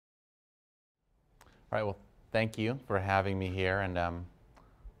All right, well, thank you for having me here, and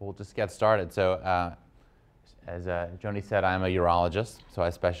we'll just get started. So, as Joni said, I'm a urologist, so I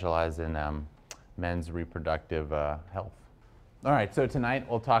specialize in men's reproductive health. All right, so tonight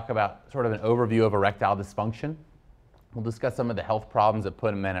we'll talk about sort of an overview of erectile dysfunction. We'll discuss some of the health problems that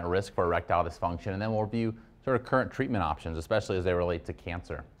put men at risk for erectile dysfunction, and then we'll review sort of current treatment options, especially as they relate to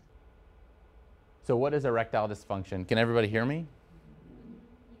cancer. So what is erectile dysfunction? Can everybody hear me?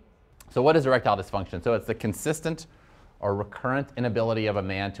 So what is erectile dysfunction? So it's the consistent or recurrent inability of a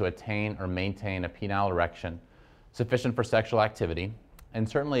man to attain or maintain a penile erection sufficient for sexual activity. And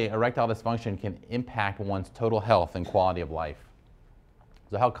certainly erectile dysfunction can impact one's total health and quality of life.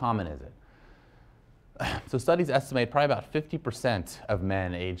 So how common is it? So studies estimate probably about 50% of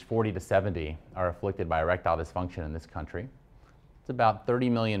men aged 40 to 70 are afflicted by erectile dysfunction in this country. It's about 30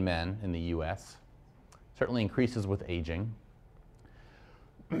 million men in the US. Certainly increases with aging.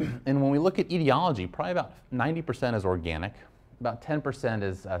 And when we look at etiology, probably about 90% is organic, about 10%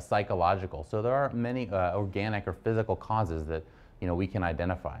 is psychological. So there are many organic or physical causes that we can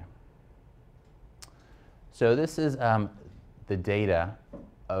identify. So this is the data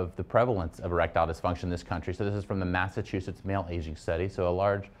of the prevalence of erectile dysfunction in this country. So this is from the Massachusetts Male Aging Study, so a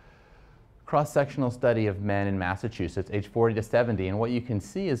large cross-sectional study of men in Massachusetts, age 40 to 70, and what you can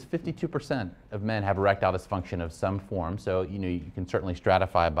see is 52% of men have erectile dysfunction of some form. So you can certainly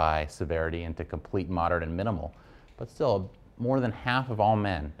stratify by severity into complete, moderate, and minimal, but still more than half of all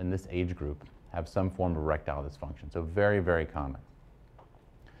men in this age group have some form of erectile dysfunction. So very, very common.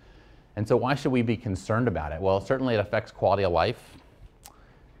 And so why should we be concerned about it? Well, certainly it affects quality of life,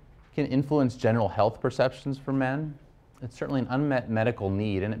 can influence general health perceptions for men. It's certainly an unmet medical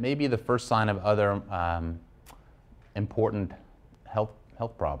need, and it may be the first sign of other important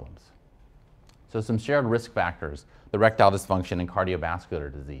health problems. So some shared risk factors: the erectile dysfunction and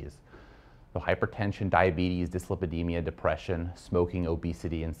cardiovascular disease, so hypertension, diabetes, dyslipidemia, depression, smoking,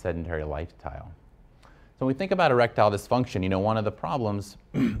 obesity, and sedentary lifestyle. So when we think about erectile dysfunction, one of the problems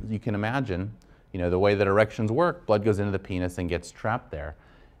you can imagine, the way that erections work, blood goes into the penis and gets trapped there.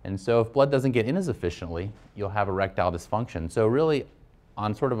 And so if blood doesn't get in as efficiently, you'll have erectile dysfunction. So really,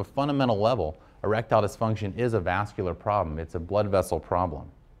 on sort of a fundamental level, erectile dysfunction is a vascular problem. It's a blood vessel problem.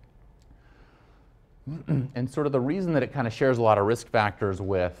 And sort of the reason that it kind of shares a lot of risk factors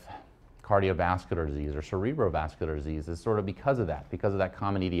with cardiovascular disease or cerebrovascular disease is sort of because of that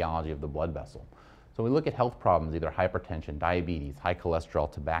common etiology of the blood vessel. So we look at health problems, either hypertension, diabetes, high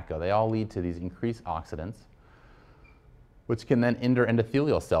cholesterol, tobacco. They all lead to these increased oxidants, which can then enter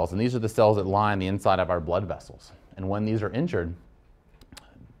endothelial cells, and these are the cells that line the inside of our blood vessels. And when these are injured,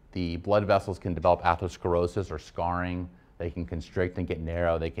 the blood vessels can develop atherosclerosis or scarring. They can constrict and get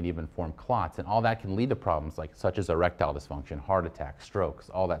narrow. They can even form clots, and all that can lead to problems such as erectile dysfunction, heart attacks, strokes,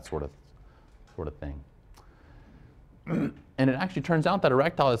 all that sort of thing. And it actually turns out that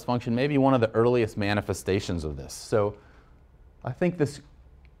erectile dysfunction may be one of the earliest manifestations of this. So I think this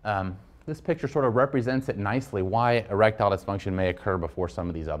picture sort of represents it nicely, why erectile dysfunction may occur before some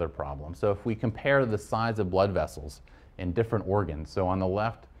of these other problems. So if we compare the size of blood vessels in different organs, so on the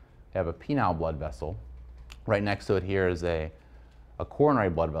left, we have a penile blood vessel. Right next to it here is a coronary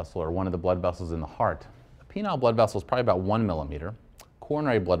blood vessel, or one of the blood vessels in the heart. A penile blood vessel is probably about 1 millimeter.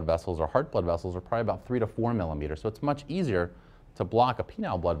 Coronary blood vessels, or heart blood vessels, are probably about 3 to 4 millimeters. So it's much easier to block a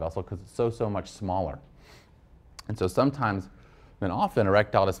penile blood vessel because it's so much smaller. And so sometimes, and often,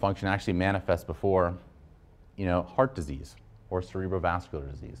 erectile dysfunction actually manifests before, heart disease or cerebrovascular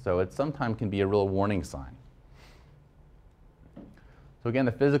disease. So it sometimes can be a real warning sign. So again,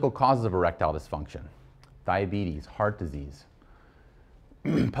 the physical causes of erectile dysfunction: diabetes, heart disease,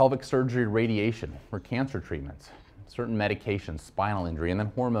 pelvic surgery, radiation, or cancer treatments, certain medications, spinal injury, and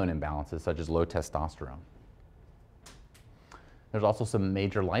then hormone imbalances such as low testosterone. There's also some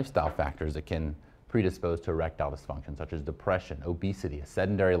major lifestyle factors that can predisposed to erectile dysfunction, such as depression, obesity, a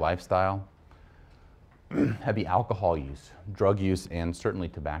sedentary lifestyle, heavy alcohol use, drug use, and certainly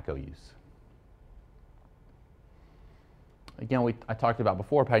tobacco use. Again, I talked about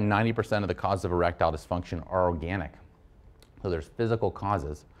before, probably 90% of the causes of erectile dysfunction are organic. So there's physical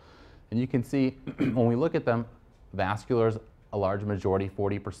causes. And you can see when we look at them, vasculars, a large majority,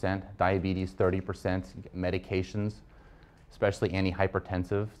 40%, diabetes, 30%, medications, especially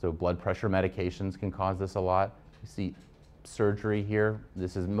antihypertensive, so blood pressure medications can cause this a lot. You see surgery here.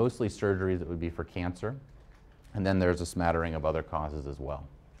 This is mostly surgeries that would be for cancer. And then there's a smattering of other causes as well.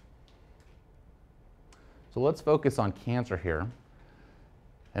 So let's focus on cancer here.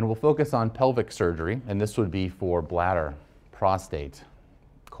 And we'll focus on pelvic surgery, and this would be for bladder, prostate,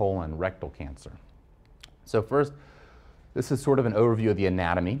 colon, rectal cancer. So first, this is sort of an overview of the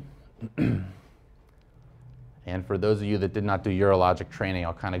anatomy. And for those of you that did not do urologic training,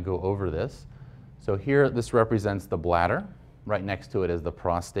 I'll kind of go over this. So here, this represents the bladder. Right next to it is the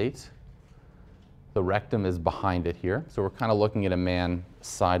prostate. The rectum is behind it here. So we're kind of looking at a man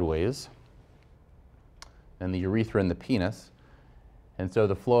sideways. And the urethra and the penis. And so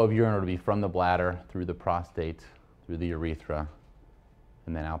the flow of urine would be from the bladder through the prostate, through the urethra,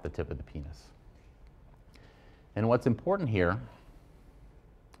 and then out the tip of the penis. And what's important here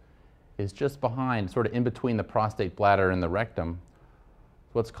is just behind, sort of in between the prostate, bladder, and the rectum,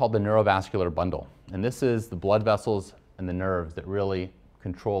 what's called the neurovascular bundle. And this is the blood vessels and the nerves that really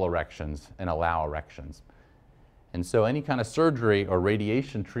control erections and allow erections. And so any kind of surgery or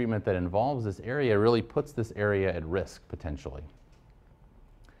radiation treatment that involves this area really puts this area at risk, potentially.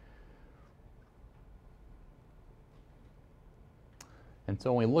 And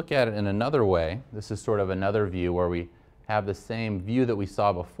so when we look at it in another way, this is sort of another view where we have the same view that we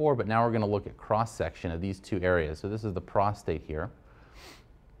saw before, but now we're going to look at cross-section of these two areas. So this is the prostate here.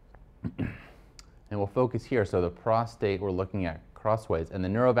 And we'll focus here. So the prostate we're looking at crossways, and the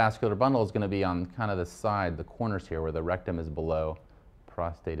neurovascular bundle is going to be on kind of the side, the corners here, where the rectum is below,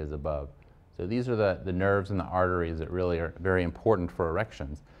 prostate is above. So these are the nerves and the arteries that really are very important for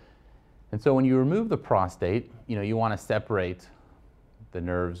erections. And so when you remove the prostate, you want to separate the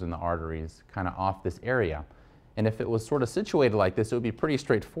nerves and the arteries kind of off this area. And if it was sort of situated like this, it would be pretty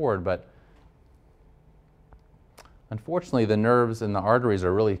straightforward, but unfortunately the nerves and the arteries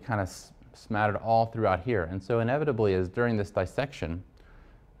are really kind of smattered all throughout here. And so inevitably, as during this dissection,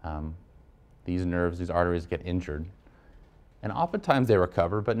 these nerves, these arteries get injured. And oftentimes they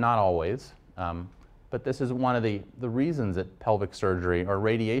recover, but not always. But this is one of the reasons that pelvic surgery or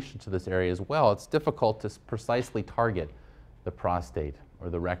radiation to this area as well, it's difficult to precisely target the prostate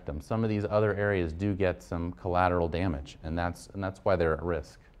or the rectum. Some of these other areas do get some collateral damage, and that's why they're at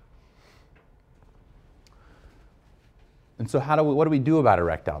risk. And so what do we do about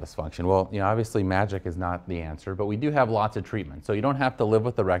erectile dysfunction? Well, obviously magic is not the answer, but we do have lots of treatment. So you don't have to live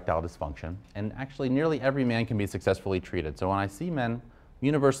with erectile dysfunction, and actually nearly every man can be successfully treated. So when I see men, I'm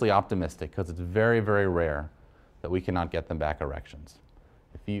universally optimistic because it's very, very rare that we cannot get them back erections.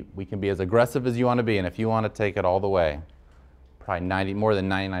 We can be as aggressive as you want to be, and if you want to take it all the way, probably more than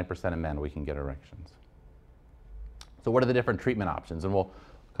 99% of men we can get erections. So what are the different treatment options? And we'll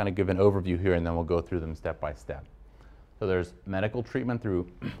kind of give an overview here, and then we'll go through them step by step. So there's medical treatment through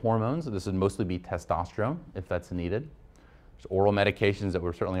hormones. This would mostly be testosterone, if that's needed. There's oral medications that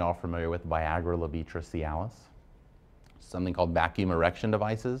we're certainly all familiar with, Viagra, Levitra, Cialis. Something called vacuum erection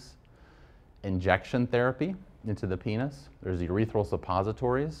devices. Injection therapy into the penis. There's urethral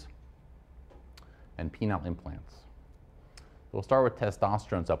suppositories and penile implants. We'll start with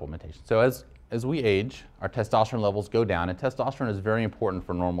testosterone supplementation. So as we age, our testosterone levels go down, and testosterone is very important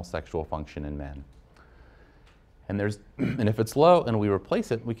for normal sexual function in men. And if it's low and we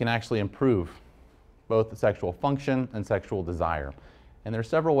replace it, we can actually improve both the sexual function and sexual desire. And there are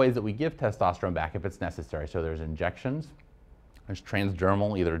several ways that we give testosterone back if it's necessary. So there's injections, there's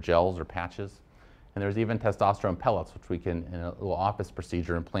transdermal, either gels or patches, and there's even testosterone pellets, which we can, in a little office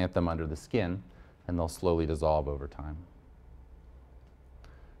procedure, implant them under the skin, and they'll slowly dissolve over time.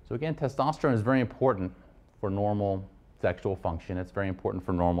 So again, testosterone is very important for normal sexual function. It's very important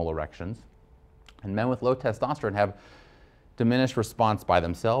for normal erections. And men with low testosterone have diminished response by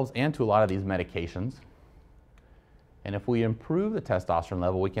themselves and to a lot of these medications. And if we improve the testosterone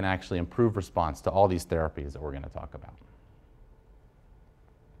level, we can actually improve response to all these therapies that we're going to talk about.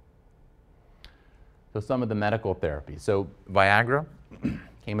 So some of the medical therapies. So Viagra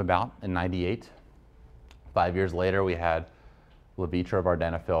came about in '98. 5 years later, we had Levitra,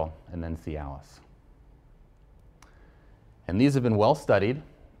 vardenafil, and then Cialis. And these have been well studied,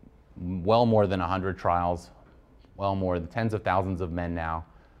 well more than 100 trials, well more than tens of thousands of men now.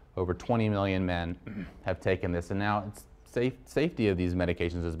 Over 20 million men have taken this, and now safety of these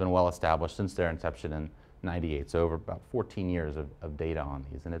medications has been well established since their inception in '98, so over about 14 years of data on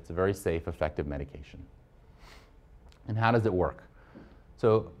these, and it's a very safe, effective medication. And how does it work?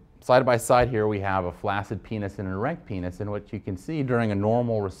 So side by side here we have a flaccid penis and an erect penis, and what you can see during a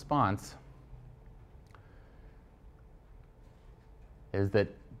normal response is that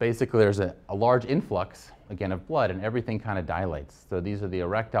basically there's a large influx, again, of blood, and everything kind of dilates. So these are the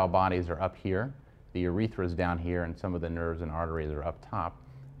erectile bodies are up here, the urethra is down here, and some of the nerves and arteries are up top.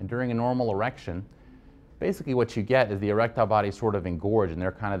 And during a normal erection, basically what you get is the erectile bodies sort of engorge, and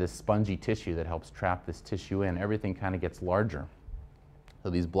they're kind of this spongy tissue that helps trap this tissue in. Everything kind of gets larger. So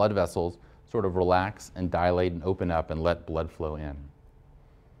these blood vessels sort of relax and dilate and open up and let blood flow in.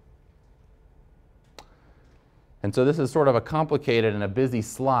 And so this is sort of a complicated and a busy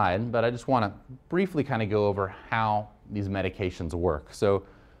slide, but I just want to briefly kind of go over how these medications work. So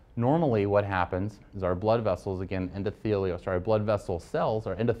normally what happens is our blood vessels, again, blood vessel cells,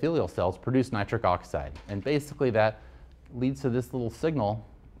 or endothelial cells, produce nitric oxide. And basically that leads to this little signal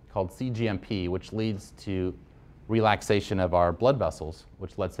called cGMP, which leads to relaxation of our blood vessels,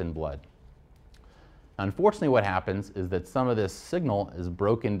 which lets in blood. Unfortunately, what happens is that some of this signal is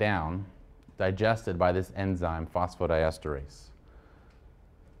broken down, digested by this enzyme, phosphodiesterase.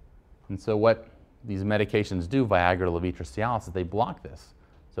 And so what these medications do, Viagra, Levitra, Cialis, is they block this.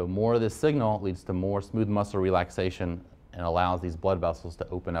 So more of this signal leads to more smooth muscle relaxation and allows these blood vessels to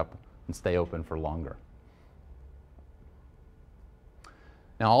open up and stay open for longer.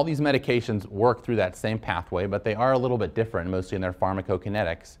 Now, all these medications work through that same pathway, but they are a little bit different, mostly in their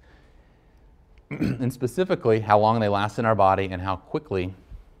pharmacokinetics, and specifically how long they last in our body and how quickly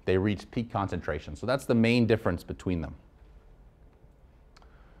they reach peak concentration. So that's the main difference between them.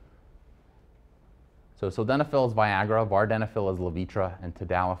 So sildenafil is Viagra, vardenafil is Levitra, and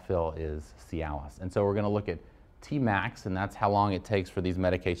tadalafil is Cialis. And so we're going to look at Tmax, and that's how long it takes for these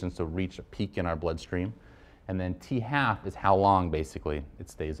medications to reach a peak in our bloodstream. And then T-half is how long, basically, it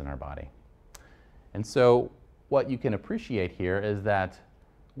stays in our body. And so what you can appreciate here is that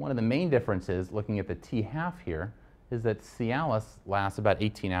one of the main differences, looking at the T-half here, is that Cialis lasts about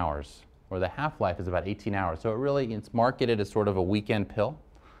 18 hours, or the half-life is about 18 hours. So it's marketed as sort of a weekend pill.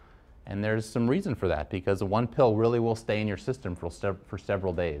 And there's some reason for that, because one pill really will stay in your system for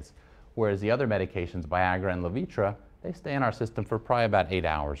several days. Whereas the other medications, Viagra and Levitra, they stay in our system for probably about 8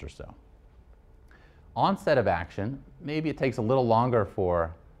 hours or so. Onset of action, maybe it takes a little longer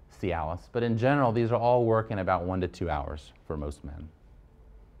for Cialis, but in general, these are all work in about 1 to 2 hours for most men.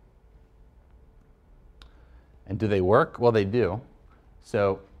 And do they work? Well, they do.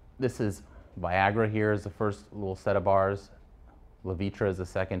 So this is Viagra here is the first little set of bars, Levitra is the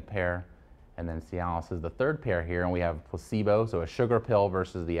second pair, and then Cialis is the third pair here, and we have placebo, so a sugar pill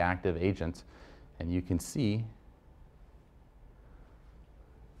versus the active agent. And you can see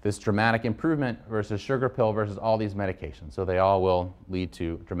this dramatic improvement versus sugar pill versus all these medications. So they all will lead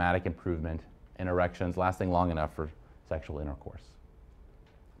to dramatic improvement in erections lasting long enough for sexual intercourse.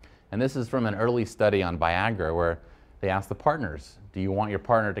 And this is from an early study on Viagra where they asked the partners, do you want your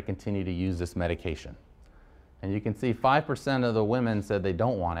partner to continue to use this medication? And you can see 5% of the women said they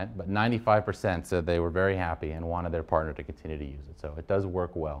don't want it, but 95% said they were very happy and wanted their partner to continue to use it. So it does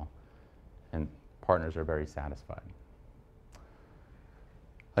work well, and partners are very satisfied.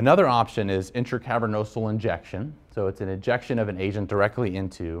 Another option is intracavernosal injection. So it's an injection of an agent directly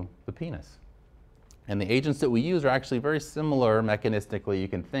into the penis. And the agents that we use are actually very similar mechanistically, you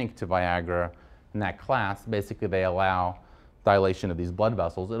can think, to Viagra in that class. Basically, they allow dilation of these blood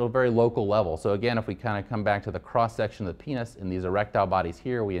vessels at a very local level. So again, if we kind of come back to the cross-section of the penis, in these erectile bodies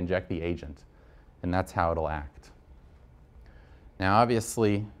here, we inject the agent. And that's how it'll act. Now,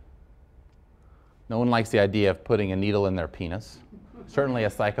 obviously, no one likes the idea of putting a needle in their penis. Certainly a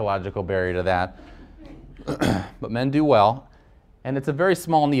psychological barrier to that. But men do well. And it's a very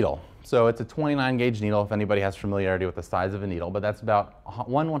small needle. So it's a 29 gauge needle, if anybody has familiarity with the size of a needle. But that's about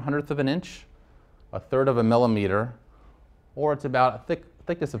 1/100th of an inch, 1/3 of a millimeter, or it's about a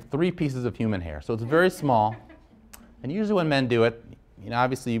thickness of 3 pieces of human hair. So it's very small. And usually when men do it,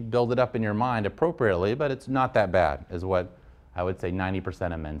 obviously you build it up in your mind appropriately, but it's not that bad, is what I would say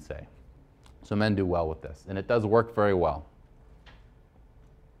 90% of men say. So men do well with this, and it does work very well.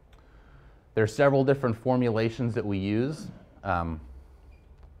 There are several different formulations that we use.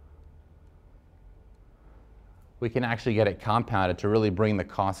 We can actually get it compounded to really bring the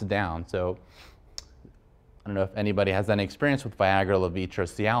cost down. So I don't know if anybody has any experience with Viagra, Levitra,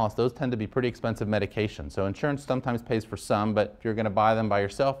 Cialis. Those tend to be pretty expensive medications. So insurance sometimes pays for some, but if you're going to buy them by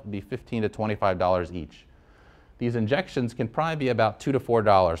yourself, it'd be $15 to $25 each. These injections can probably be about $2 to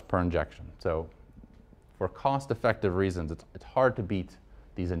 $4 per injection. So for cost-effective reasons, it's hard to beat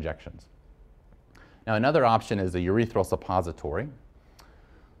these injections. Now, another option is a urethral suppository.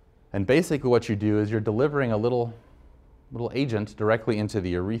 And basically what you do is you're delivering a little agent directly into the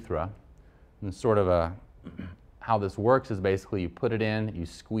urethra. And sort of how this works is basically you put it in, you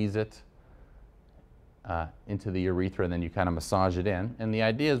squeeze it into the urethra, and then you kind of massage it in. And the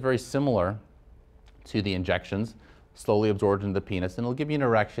idea is very similar to the injections, slowly absorbed into the penis, and it'll give you an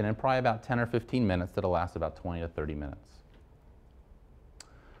erection in probably about 10 or 15 minutes that'll last about 20 to 30 minutes.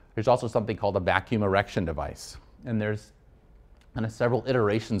 There's also something called a vacuum erection device. And there's kind of several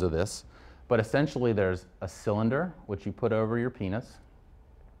iterations of this, but essentially there's a cylinder which you put over your penis,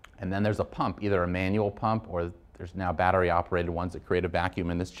 and then there's a pump, either a manual pump or there's now battery operated ones that create a vacuum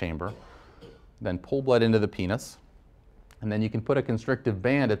in this chamber. then pull blood into the penis, and then you can put a constrictive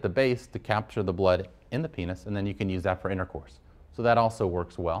band at the base to capture the blood in the penis, and then you can use that for intercourse. So that also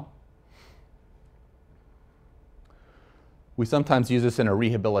works well. We sometimes use this in a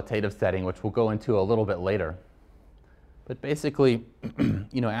rehabilitative setting, which we'll go into a little bit later. But basically,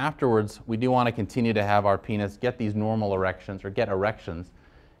 afterwards, we do want to continue to have our penis get these normal erections or get erections.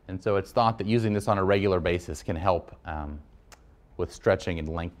 And so it's thought that using this on a regular basis can help with stretching and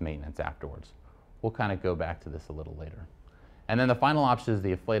length maintenance afterwards. We'll kind of go back to this a little later. And then the final option is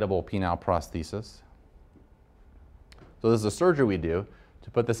the inflatable penile prosthesis. So this is a surgery we do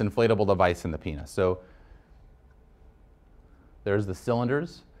to put this inflatable device in the penis. So there's the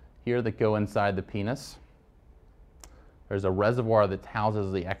cylinders here that go inside the penis. There's a reservoir that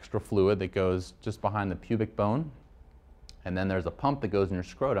houses the extra fluid that goes just behind the pubic bone. And then there's a pump that goes in your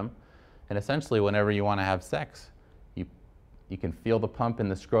scrotum. And essentially, whenever you want to have sex, you can feel the pump in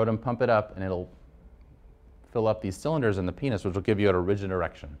the scrotum, pump it up, and it'll fill up these cylinders in the penis, which will give you a rigid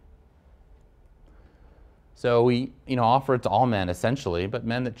erection. So we offer it to all men, essentially, but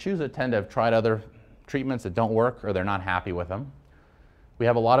men that choose it tend to have tried other treatments that don't work or they're not happy with them. We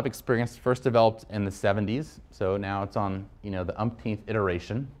have a lot of experience, first developed in the 70s, so now it's on the umpteenth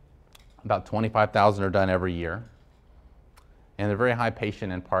iteration. About 25,000 are done every year. And they're very high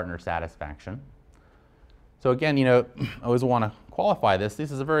patient and partner satisfaction. So again, I always want to qualify this.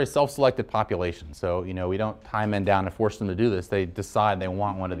 This is a very self-selected population. So, we don't tie men down and force them to do this. They decide they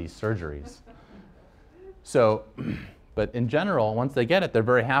want one of these surgeries. So, but in general, once they get it, they're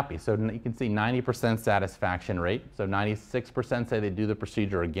very happy. So you can see 90% satisfaction rate. So 96% say they do the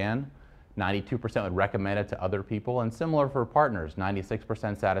procedure again. 92% would recommend it to other people. And similar for partners,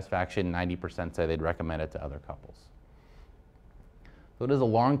 96% satisfaction, 90% say they'd recommend it to other couples. So it is a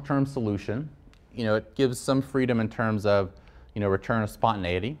long-term solution. It gives some freedom in terms of, return of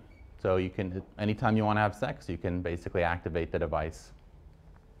spontaneity. So you can, anytime you want to have sex, you can basically activate the device.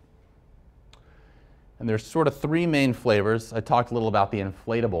 And there's sort of three main flavors. I talked a little about the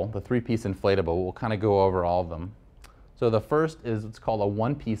inflatable, the three-piece inflatable. We'll kind of go over all of them. So the first is it's called a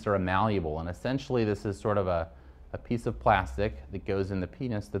one-piece or a malleable. And essentially, this is sort of a piece of plastic that goes in the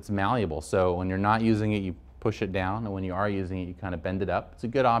penis that's malleable. So when you're not using it, you push it down, and when you are using it, you kind of bend it up. It's a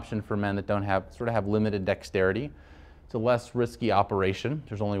good option for men that have limited dexterity. It's a less risky operation.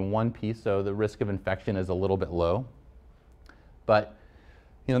 There's only one piece, so the risk of infection is a little bit low. But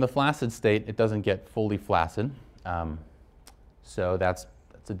the flaccid state, it doesn't get fully flaccid, so that's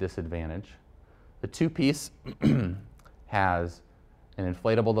a disadvantage. The two-piece has an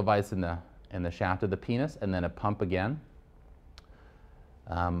inflatable device in the shaft of the penis, and then a pump again.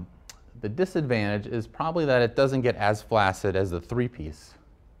 The disadvantage is probably that it doesn't get as flaccid as the three-piece,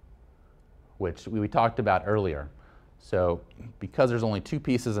 which we talked about earlier. So because there's only two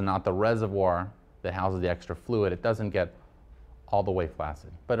pieces and not the reservoir that houses the extra fluid, it doesn't get all the way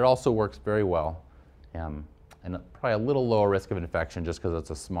flaccid. But it also works very well, and probably a little lower risk of infection just because it's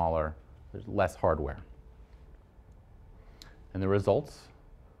a smaller, there's less hardware. And the results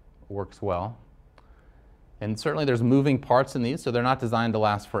works well. And certainly there's moving parts in these, so they're not designed to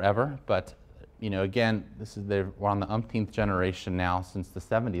last forever. But again, we're on the umpteenth generation now since the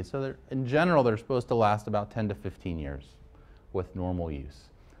 70s. So in general, they're supposed to last about 10 to 15 years with normal use.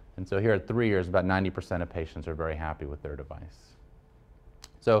 And so here at 3 years, about 90% of patients are very happy with their device.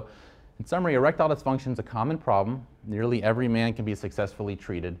 So in summary, erectile dysfunction is a common problem. Nearly every man can be successfully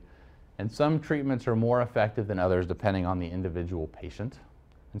treated. And some treatments are more effective than others depending on the individual patient.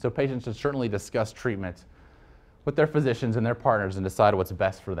 And so patients should certainly discuss treatment with their physicians and their partners and decide what's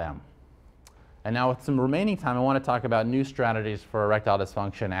best for them. And now with some remaining time, I want to talk about new strategies for erectile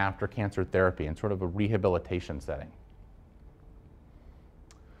dysfunction after cancer therapy in sort of a rehabilitation setting.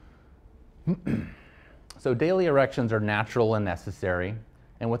 So daily erections are natural and necessary,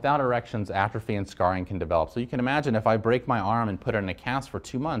 and without erections, atrophy and scarring can develop. So you can imagine if I break my arm and put it in a cast for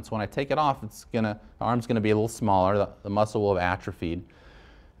 2 months, when I take it off, the arm's going to be a little smaller, the muscle will have atrophied.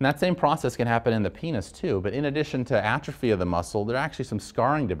 And that same process can happen in the penis too, but in addition to atrophy of the muscle, there actually some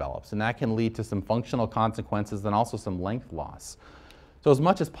scarring develops, and that can lead to some functional consequences and also some length loss. So as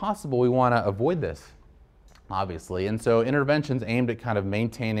much as possible, we want to avoid this, obviously, and so interventions aimed at kind of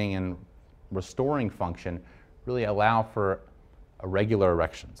maintaining and restoring function really allow for regular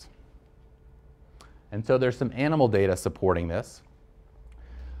erections. And so there's some animal data supporting this.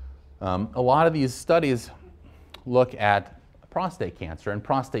 A lot of these studies look at prostate cancer and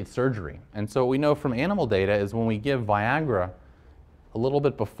prostate surgery. And so what we know from animal data is when we give Viagra a little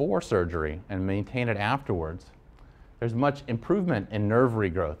bit before surgery and maintain it afterwards, there's much improvement in nerve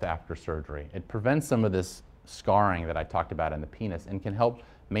regrowth after surgery. It prevents some of this scarring that I talked about in the penis and can help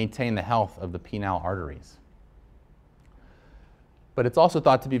maintain the health of the penile arteries. But it's also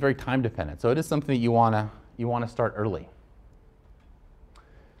thought to be very time dependent. So it is something that you want to start early.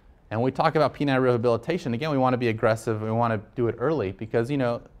 And when we talk about penile rehabilitation, again, we want to be aggressive. We want to do it early because, you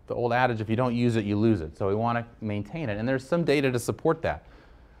know, the old adage, if you don't use it, you lose it. So we want to maintain it. And there's some data to support that.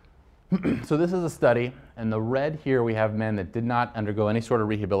 So this is a study. In the red here, we have men that did not undergo any sort of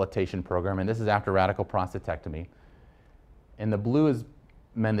rehabilitation program. And this is after radical prostatectomy. And the blue is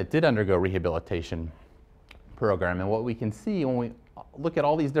men that did undergo rehabilitation program. And what we can see when we look at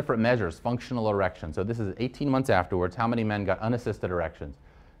all these different measures, functional erection. So this is 18 months afterwards, how many men got unassisted erections?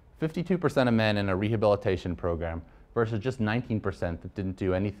 52% of men in a rehabilitation program versus just 19% that didn't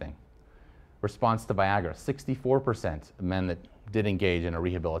do anything. Response to Viagra, 64% of men that did engage in a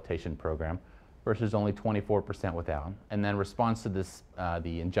rehabilitation program versus only 24% without. And then response to this,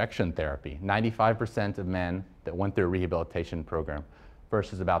 the injection therapy, 95% of men that went through a rehabilitation program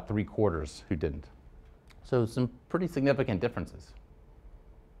versus about 3/4 who didn't. So some pretty significant differences.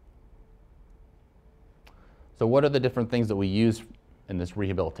 So what are the different things that we use in this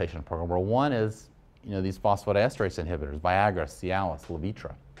rehabilitation program? Well, one is, you know, these phosphodiesterase inhibitors, Viagra, Cialis,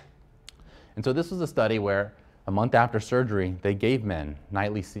 Levitra. And so this was a study where a month after surgery, they gave men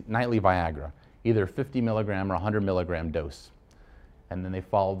nightly Viagra, either 50 milligram or 100 milligram dose. And then they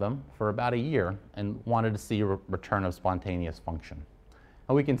followed them for about a year and wanted to see a return of spontaneous function.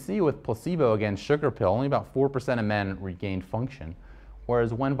 And we can see with placebo, again, sugar pill, only about 4% of men regained function,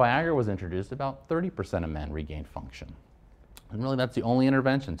 whereas when Viagra was introduced, about 30% of men regained function. And really, that's the only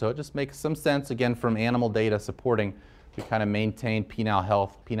intervention. So it just makes some sense, again, from animal data supporting to kind of maintain penile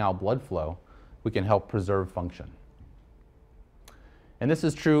health, penile blood flow, we can help preserve function. And this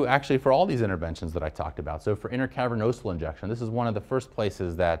is true, actually, for all these interventions that I talked about. So for intracavernosal injection, this is one of the first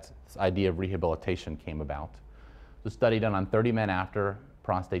places that this idea of rehabilitation came about. It was a study done on 30 men after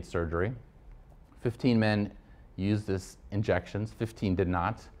prostate surgery. 15 men used this injections, 15 did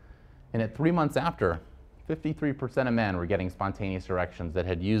not. And at 3 months after, 53% of men were getting spontaneous erections that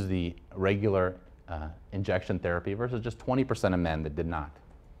had used the regular injection therapy versus just 20% of men that did not.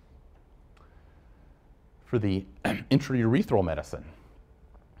 For the intraurethral medicine,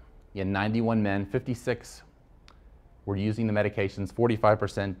 you had 91 men, 56 were using the medications,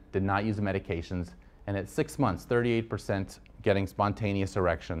 45% did not use the medications, and at 6 months, 38% getting spontaneous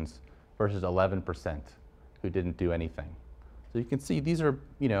erections versus 11% who didn't do anything. So you can see these are,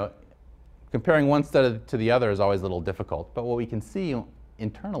 you know, comparing one study to the other is always a little difficult, but what we can see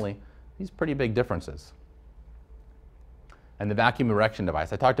internally, these pretty big differences. And the vacuum erection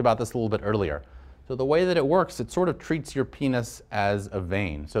device, I talked about this a little bit earlier. So the way that it works, it sort of treats your penis as a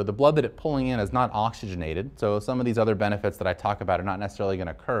vein. So the blood that it's pulling in is not oxygenated. So some of these other benefits that I talk about are not necessarily going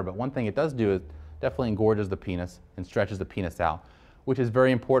to occur, but one thing it does do is definitely engorges the penis and stretches the penis out, which is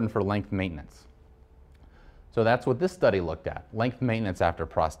very important for length maintenance. So that's what this study looked at, length maintenance after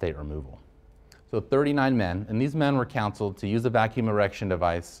prostate removal. So 39 men, and these men were counseled to use a vacuum erection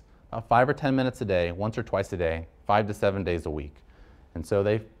device about 5 or 10 minutes a day, once or twice a day, 5 to 7 days a week. And so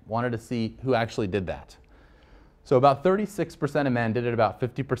they wanted to see who actually did that. So about 36% of men did it about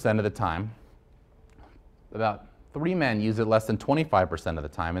 50% of the time. About 3 men used it less than 25% of the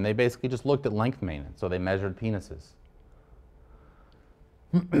time, and they basically just looked at length maintenance, so they measured penises.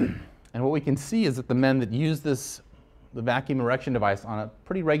 And what we can see is that the men that used the vacuum erection device on a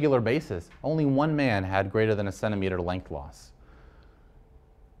pretty regular basis, only 1 man had greater than a centimeter length loss.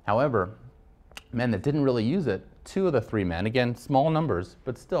 However, men that didn't really use it, 2 of the 3 men, again, small numbers,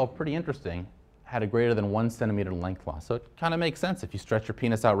 but still pretty interesting, had a greater than 1 centimeter length loss. So it kind of makes sense if you stretch your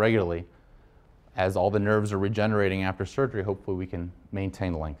penis out regularly, as all the nerves are regenerating after surgery, hopefully we can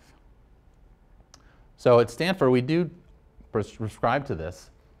maintain length. So at Stanford, we do prescribe to this.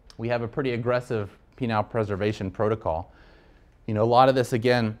 We have a pretty aggressive penile preservation protocol. You know, a lot of this,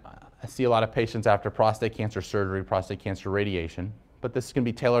 again, I see a lot of patients after prostate cancer surgery, prostate cancer radiation, but this can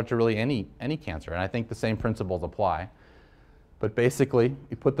be tailored to really any cancer, and I think the same principles apply. But basically,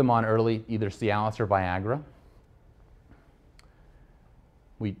 you put them on early, either Cialis or Viagra.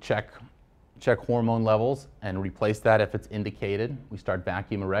 We check hormone levels and replace that if it's indicated. We start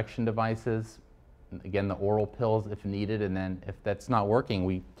vacuum erection devices, again, the oral pills if needed, and then if that's not working,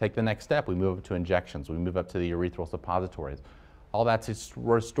 we take the next step. We move up to injections. We move up to the urethral suppositories. All that to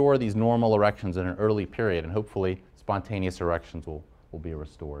restore these normal erections in an early period, and hopefully spontaneous erections will be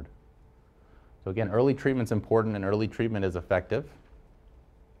restored. So again, early treatment's important, and early treatment is effective.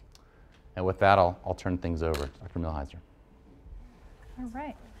 And with that, I'll turn things over to Dr. Millheiser. All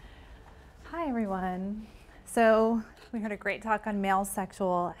right. Hi, everyone. So we heard a great talk on male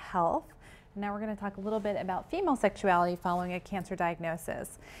sexual health. Now we're going to talk a little bit about female sexuality following a cancer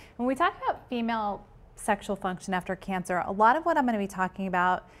diagnosis. When we talk about female sexual function after cancer, a lot of what I'm going to be talking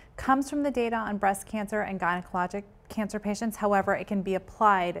about comes from the data on breast cancer and gynecologic cancer patients. However, it can be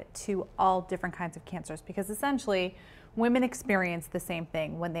applied to all different kinds of cancers because essentially women experience the same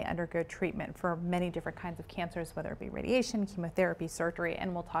thing when they undergo treatment for many different kinds of cancers, whether it be radiation, chemotherapy, surgery,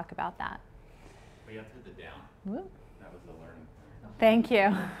 and we'll talk about that. We have to hit the down. Woo. That was the learning. Thank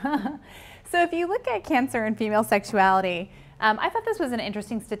you. So if you look at cancer and female sexuality, I thought this was an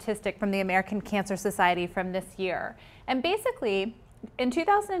interesting statistic from the American Cancer Society from this year. And basically, in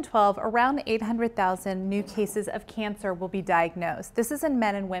 2012, around 800,000 new cases of cancer will be diagnosed. This is in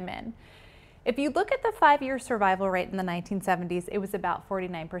men and women. If you look at the 5-year survival rate in the 1970s, it was about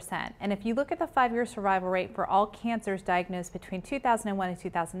 49%. And if you look at the 5-year survival rate for all cancers diagnosed between 2001 and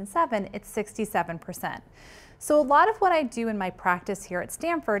 2007, it's 67%. So a lot of what I do in my practice here at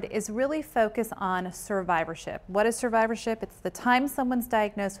Stanford is really focus on survivorship. What is survivorship? It's the time someone's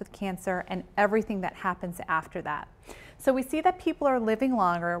diagnosed with cancer and everything that happens after that. So we see that people are living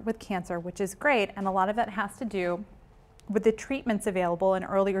longer with cancer, which is great, and a lot of that has to do with the treatments available in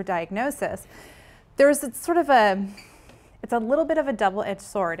earlier diagnosis. There's it's a little bit of a double-edged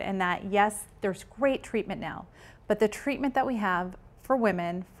sword in that, yes, there's great treatment now, but the treatment that we have for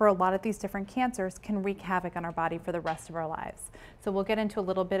women for a lot of these different cancers can wreak havoc on our body for the rest of our lives. So we'll get into a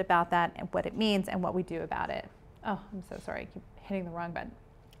little bit about that and what it means and what we do about it. Oh, I'm so sorry, I keep hitting the wrong button.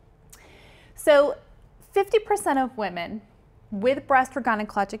 So 50% of women with breast or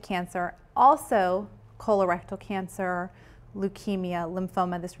gynecologic cancer, also colorectal cancer, leukemia,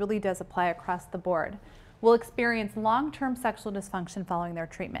 lymphoma, this really does apply across the board, will experience long-term sexual dysfunction following their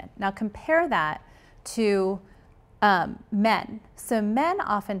treatment. Now compare that to men. So men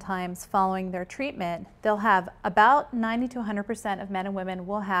oftentimes following their treatment, they'll have about 90 to 100% of men and women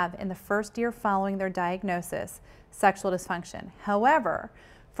will have in the first year following their diagnosis sexual dysfunction. However,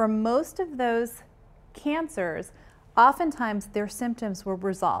 for most of those cancers, oftentimes their symptoms will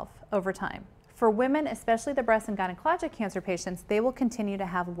resolve over time. For women, especially the breast and gynecologic cancer patients, they will continue to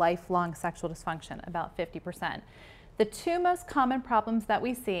have lifelong sexual dysfunction, about 50%. The two most common problems that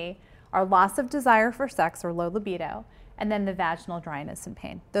we see are loss of desire for sex or low libido, and then the vaginal dryness and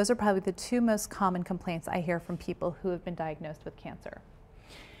pain. Those are probably the two most common complaints I hear from people who have been diagnosed with cancer.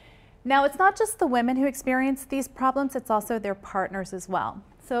 Now, it's not just the women who experience these problems, it's also their partners as well.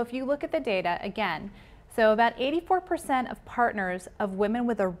 So if you look at the data, again, so about 84% of partners of women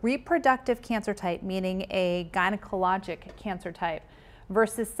with a reproductive cancer type, meaning a gynecologic cancer type,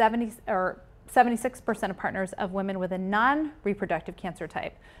 versus 76% of partners of women with a non-reproductive cancer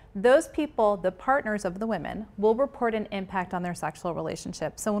type. Those people, the partners of the women, will report an impact on their sexual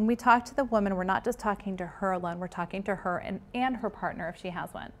relationship. So when we talk to the woman, we're not just talking to her alone, we're talking to her and her partner if she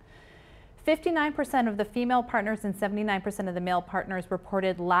has one. 59% of the female partners and 79% of the male partners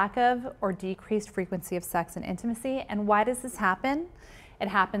reported lack of or decreased frequency of sex and intimacy. And why does this happen? It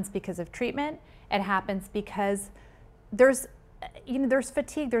happens because of treatment. It happens because there's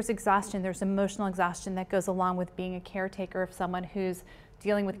fatigue, there's exhaustion, there's emotional exhaustion that goes along with being a caretaker of someone who's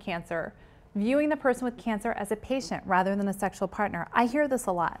dealing with cancer. Viewing the person with cancer as a patient rather than a sexual partner. I hear this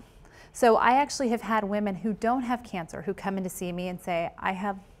a lot. So I actually have had women who don't have cancer who come in to see me and say, I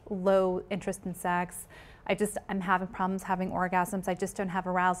have low interest in sex. I'm having problems having orgasms. I just don't have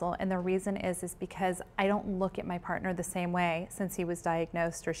arousal. And the reason is because I don't look at my partner the same way since he was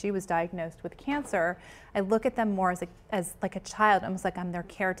diagnosed or she was diagnosed with cancer. I look at them more as like a child, almost like I'm their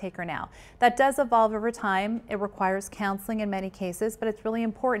caretaker now. That does evolve over time. It requires counseling in many cases, but it's really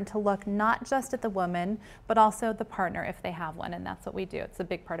important to look not just at the woman, but also the partner if they have one. And that's what we do. It's a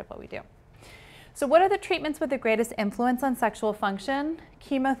big part of what we do. So what are the treatments with the greatest influence on sexual function?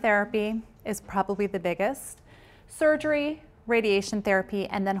 Chemotherapy is probably the biggest. Surgery, radiation therapy,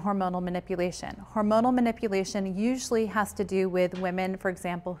 and then hormonal manipulation. Hormonal manipulation usually has to do with women, for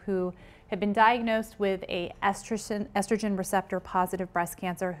example, who have been diagnosed with a estrogen receptor positive breast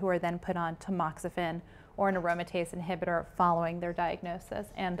cancer who are then put on tamoxifen or an aromatase inhibitor following their diagnosis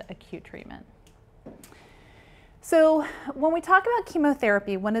and acute treatment. So when we talk about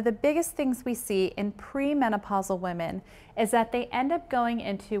chemotherapy, one of the biggest things we see in premenopausal women is that they end up going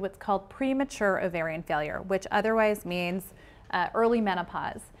into what's called premature ovarian failure, which otherwise means early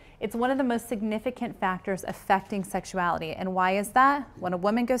menopause. It's one of the most significant factors affecting sexuality. And why is that? When a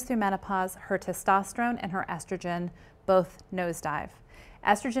woman goes through menopause, her testosterone and her estrogen both nosedive.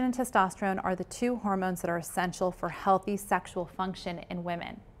 Estrogen and testosterone are the two hormones that are essential for healthy sexual function in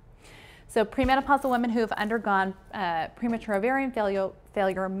women. So premenopausal women who have undergone premature ovarian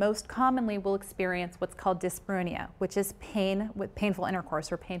failure most commonly will experience what's called dyspareunia, which is pain with painful intercourse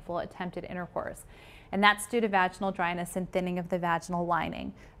or painful attempted intercourse. And that's due to vaginal dryness and thinning of the vaginal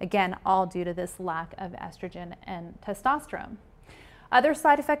lining. Again, all due to this lack of estrogen and testosterone. Other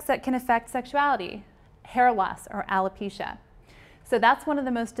side effects that can affect sexuality, hair loss or alopecia. So that's one of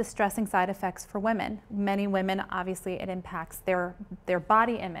the most distressing side effects for women. Many women, obviously, it impacts their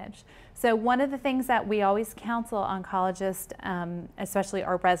body image. So one of the things that we always counsel oncologists, especially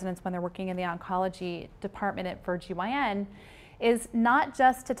our residents when they're working in the oncology department for GYN, is not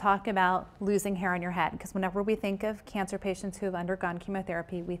just to talk about losing hair on your head, because whenever we think of cancer patients who have undergone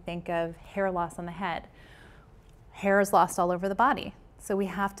chemotherapy, we think of hair loss on the head. Hair is lost all over the body. So we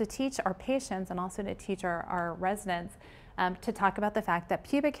have to teach our patients and also to teach our residents to talk about the fact that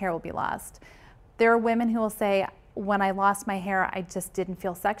pubic hair will be lost. There are women who will say, when I lost my hair, I just didn't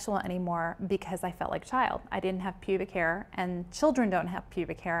feel sexual anymore because I felt like a child. I didn't have pubic hair, and children don't have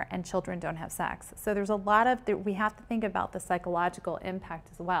pubic hair, and children don't have sex. So there's a lot of, we have to think about the psychological impact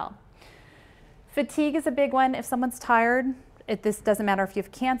as well. Fatigue is a big one. If someone's tired, this doesn't matter if you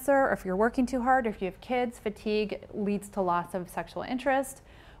have cancer or if you're working too hard or if you have kids, fatigue leads to loss of sexual interest.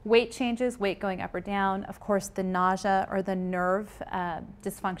 Weight changes, weight going up or down. Of course, the nausea or the nerve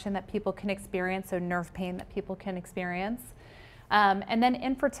dysfunction that people can experience, so nerve pain that people can experience. And then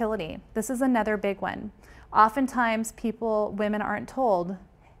infertility. This is another big one. Oftentimes women aren't told,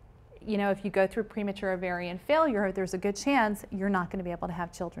 you know, if you go through premature ovarian failure, there's a good chance you're not going to be able to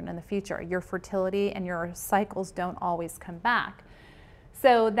have children in the future. Your fertility and your cycles don't always come back.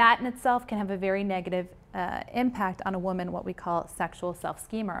 So that in itself can have a very negative impact on a woman, what we call sexual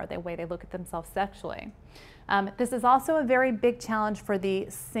self-schema, or the way they look at themselves sexually. This is also a very big challenge for the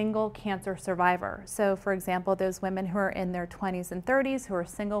single cancer survivor. So for example, those women who are in their 20s and 30s who are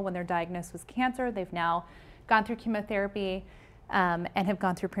single when they're diagnosed with cancer, they've now gone through chemotherapy and have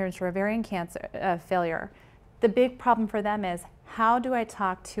gone through premature ovarian cancer failure. The big problem for them is, how do I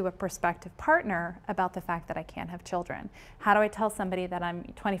talk to a prospective partner about the fact that I can't have children? How do I tell somebody that I'm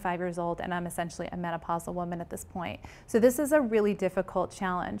 25 years old and I'm essentially a menopausal woman at this point? So this is a really difficult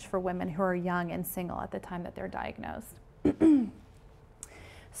challenge for women who are young and single at the time that they're diagnosed.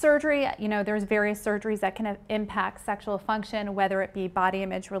 Surgery, you know, there's various surgeries that can impact sexual function, whether it be body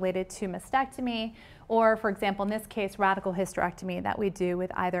image related to mastectomy, or for example, in this case, radical hysterectomy that we do with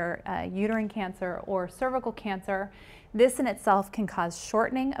either uterine cancer or cervical cancer. This in itself can cause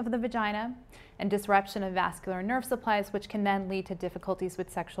shortening of the vagina and disruption of vascular nerve supplies, which can then lead to difficulties with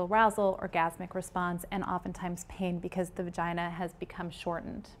sexual arousal, orgasmic response, and oftentimes pain because the vagina has become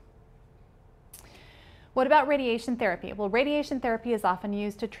shortened. What about radiation therapy? Well, radiation therapy is often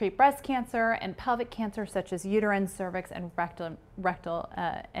used to treat breast cancer and pelvic cancer, such as uterine, cervix, and rectal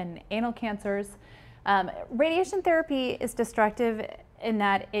and anal cancers. Radiation therapy is destructive in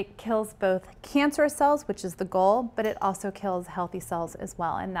that it kills both cancerous cells, which is the goal, but it also kills healthy cells as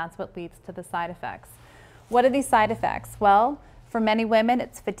well, and that's what leads to the side effects. What are these side effects? Well, for many women,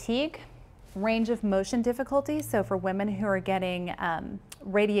 it's fatigue, range of motion difficulty. So for women who are getting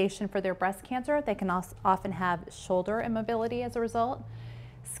radiation for their breast cancer, they can also often have shoulder immobility as a result.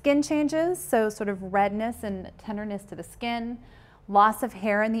 Skin changes, so sort of redness and tenderness to the skin. Loss of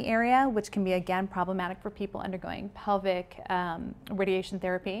hair in the area, which can be, again, problematic for people undergoing pelvic radiation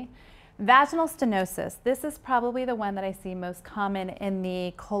therapy. Vaginal stenosis. This is probably the one that I see most common in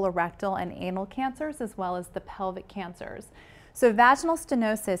the colorectal and anal cancers, as well as the pelvic cancers. So vaginal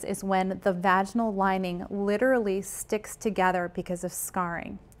stenosis is when the vaginal lining literally sticks together because of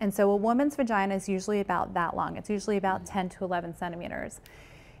scarring. And so a woman's vagina is usually about that long. It's usually about 10 to 11 centimeters.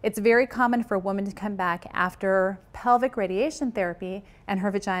 It's very common for a woman to come back after pelvic radiation therapy and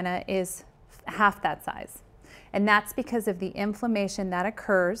her vagina is half that size. And that's because of the inflammation that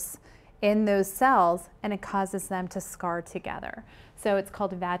occurs in those cells, and it causes them to scar together. So it's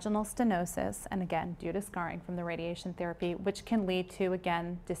called vaginal stenosis, and again, due to scarring from the radiation therapy, which can lead to,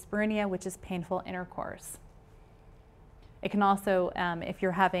 again, dyspareunia, which is painful intercourse. It can also, if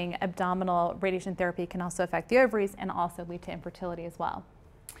you're having abdominal radiation therapy, it can also affect the ovaries and also lead to infertility as well.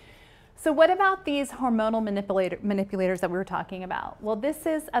 So what about these hormonal manipulators that we were talking about? Well, this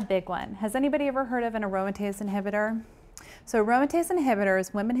is a big one. Has anybody ever heard of an aromatase inhibitor? So aromatase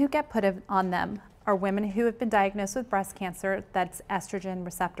inhibitors, women who get put on them are women who have been diagnosed with breast cancer that's estrogen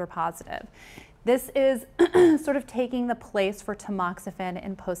receptor positive. This is sort of taking the place for tamoxifen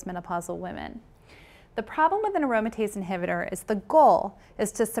in postmenopausal women. The problem with an aromatase inhibitor is the goal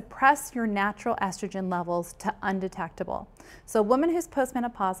is to suppress your natural estrogen levels to undetectable. So a woman who's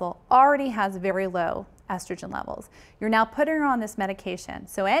postmenopausal already has very low estrogen levels. You're now putting her on this medication.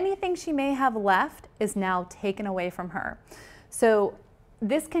 So anything she may have left is now taken away from her. So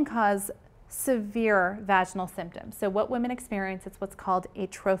this can cause severe vaginal symptoms. So what women experience is what's called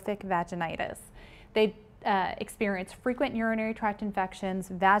atrophic vaginitis. They experience frequent urinary tract infections,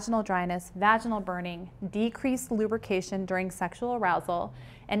 vaginal dryness, vaginal burning, decreased lubrication during sexual arousal,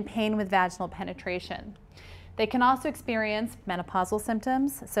 and pain with vaginal penetration. They can also experience menopausal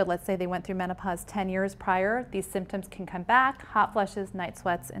symptoms. So let's say they went through menopause 10 years prior. These symptoms can come back: hot flushes, night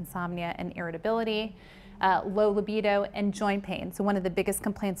sweats, insomnia, and irritability, low libido, and joint pain. So one of the biggest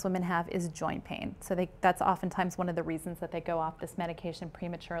complaints women have is joint pain. So that's oftentimes one of the reasons that they go off this medication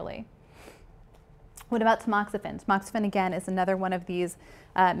prematurely. What about tamoxifen? Tamoxifen, again, is another one of these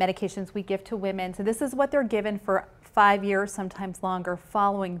medications we give to women. So this is what they're given for 5 years, sometimes longer,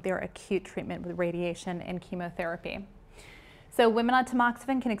 following their acute treatment with radiation and chemotherapy. So women on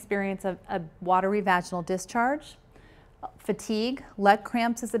tamoxifen can experience a watery vaginal discharge, fatigue, leg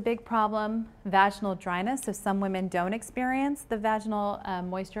cramps is a big problem, vaginal dryness. So some women don't experience the vaginal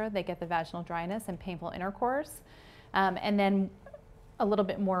moisture, they get the vaginal dryness and painful intercourse. And then a little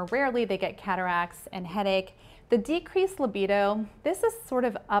bit more rarely, they get cataracts and headache. The decreased libido, this is sort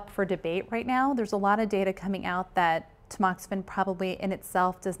of up for debate right now. There's a lot of data coming out that tamoxifen probably in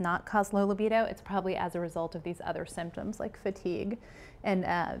itself does not cause low libido. It's probably as a result of these other symptoms like fatigue and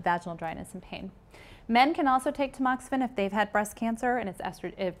vaginal dryness and pain. Men can also take tamoxifen if they've had breast cancer and it's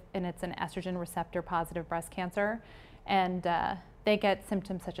an estrogen receptor positive breast cancer. And they get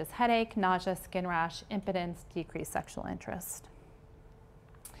symptoms such as headache, nausea, skin rash, impotence, decreased sexual interest.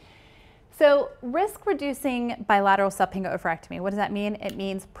 So risk-reducing bilateral subpingo oophorectomy, what does that mean? It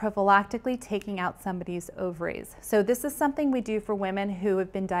means prophylactically taking out somebody's ovaries. So this is something we do for women who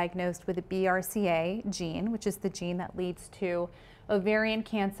have been diagnosed with a BRCA gene, which is the gene that leads to ovarian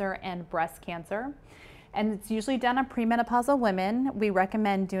cancer and breast cancer. And it's usually done on premenopausal women. We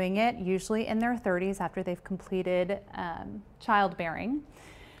recommend doing it usually in their 30s after they've completed childbearing.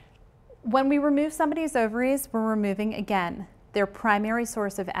 When we remove somebody's ovaries, we're removing, again, their primary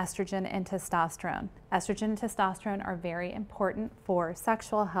source of estrogen and testosterone. Estrogen and testosterone are very important for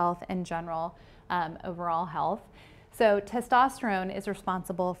sexual health and general overall health. So testosterone is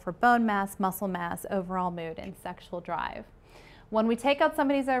responsible for bone mass, muscle mass, overall mood, and sexual drive. When we take out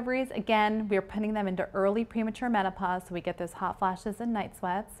somebody's ovaries, again, we're putting them into early premature menopause, so we get those hot flashes and night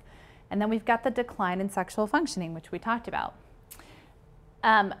sweats. And then we've got the decline in sexual functioning, which we talked about.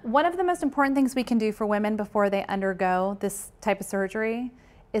 One of the most important things we can do for women before they undergo this type of surgery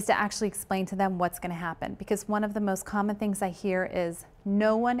is to actually explain to them what's going to happen. Because one of the most common things I hear is,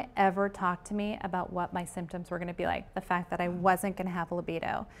 no one ever talked to me about what my symptoms were going to be like. The fact that I wasn't going to have a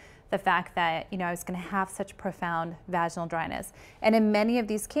libido. The fact that I was going to have such profound vaginal dryness. And in many of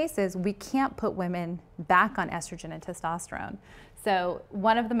these cases, we can't put women back on estrogen and testosterone. So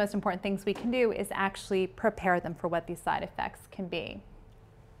one of the most important things we can do is actually prepare them for what these side effects can be.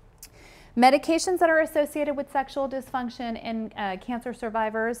 Medications that are associated with sexual dysfunction in cancer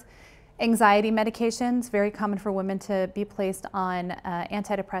survivors: anxiety medications, very common for women to be placed on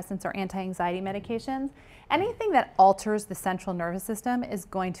antidepressants or anti-anxiety medications. Anything that alters the central nervous system is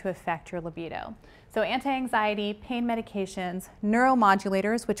going to affect your libido. So anti-anxiety, pain medications,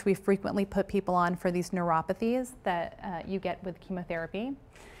 neuromodulators, which we frequently put people on for these neuropathies that you get with chemotherapy,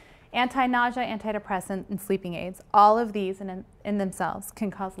 anti-nausea, antidepressant, and sleeping aids. All of these in themselves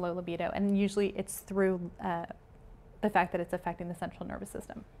can cause low libido, and usually it's through the fact that it's affecting the central nervous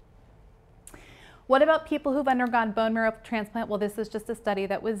system. What about people who've undergone bone marrow transplant? Well, this is just a study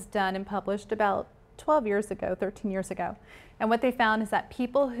that was done and published about 12 years ago, 13 years ago. And what they found is that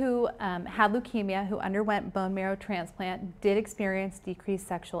people who had leukemia, who underwent bone marrow transplant, did experience decreased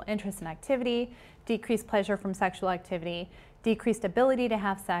sexual interest and activity, decreased pleasure from sexual activity, decreased ability to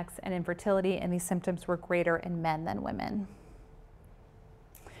have sex, and infertility, and these symptoms were greater in men than women.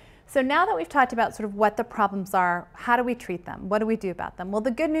 So now that we've talked about sort of what the problems are, how do we treat them? What do we do about them? Well,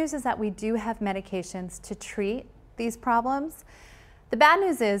 the good news is that we do have medications to treat these problems. The bad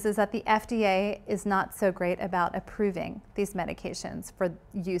news is that the FDA is not so great about approving these medications for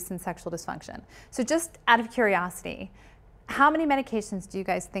use in sexual dysfunction. So just out of curiosity, how many medications do you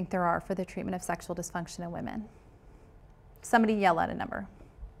guys think there are for the treatment of sexual dysfunction in women? Somebody yell out a number.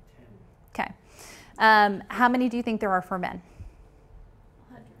 10. Okay. How many do you think there are for men?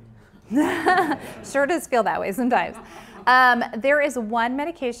 100. Sure does feel that way sometimes. There is one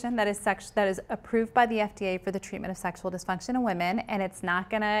medication that is approved by the FDA for the treatment of sexual dysfunction in women, and it's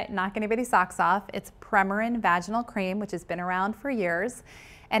not gonna knock anybody's socks off. It's Premarin vaginal cream, which has been around for years,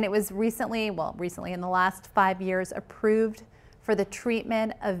 and it was recently in the last 5 years, approved for the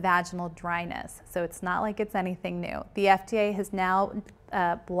treatment of vaginal dryness. So it's not like it's anything new. The FDA has now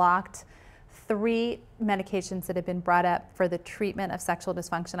blocked 3 medications that have been brought up for the treatment of sexual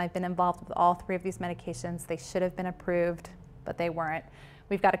dysfunction. I've been involved with all 3 of these medications. They should have been approved, but they weren't.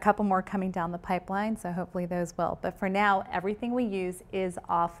 We've got a couple more coming down the pipeline, so hopefully those will. But for now, everything we use is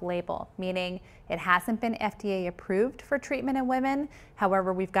off-label, meaning it hasn't been FDA approved for treatment in women.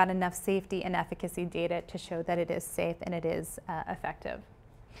 However, we've got enough safety and efficacy data to show that it is safe and it is effective.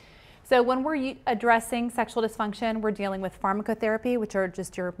 So when we're addressing sexual dysfunction, we're dealing with pharmacotherapy, which are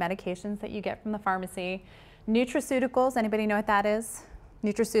just your medications that you get from the pharmacy. Nutraceuticals, anybody know what that is?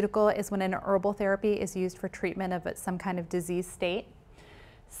 Nutraceutical is when an herbal therapy is used for treatment of some kind of disease state.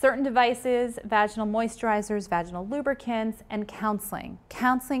 Certain devices, vaginal moisturizers, vaginal lubricants, and counseling.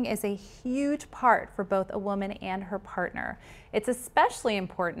 Counseling is a huge part for both a woman and her partner. It's especially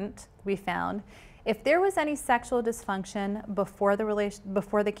important, we found, if there was any sexual dysfunction before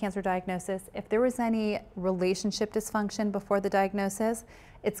the cancer diagnosis, if there was any relationship dysfunction before the diagnosis,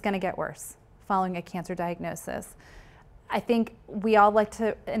 it's going to get worse following a cancer diagnosis. I think we all like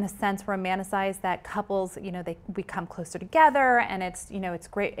to, in a sense, romanticize that couples, we come closer together and it's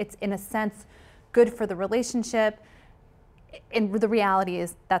great. It's in a sense good for the relationship. And the reality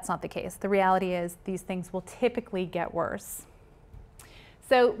is that's not the case. The reality is these things will typically get worse.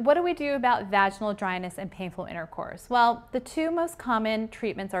 So what do we do about vaginal dryness and painful intercourse? Well, the 2 most common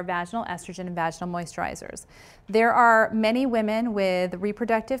treatments are vaginal estrogen and vaginal moisturizers. There are many women with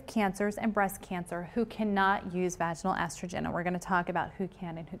reproductive cancers and breast cancer who cannot use vaginal estrogen, and we're going to talk about who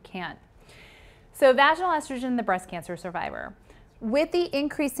can and who can't. So vaginal estrogen, the breast cancer survivor. With the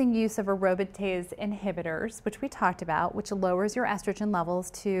increasing use of aromatase inhibitors, which we talked about, which lowers your estrogen levels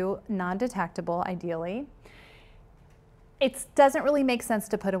to non-detectable ideally, it doesn't really make sense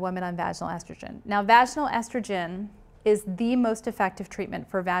to put a woman on vaginal estrogen. Now, vaginal estrogen is the most effective treatment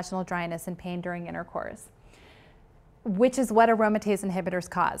for vaginal dryness and pain during intercourse, which is what aromatase inhibitors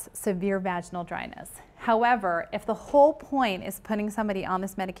cause, severe vaginal dryness. However, if the whole point is putting somebody on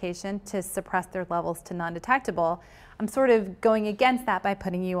this medication to suppress their levels to non-detectable, I'm sort of going against that by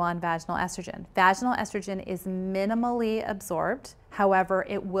putting you on vaginal estrogen. Vaginal estrogen is minimally absorbed. However,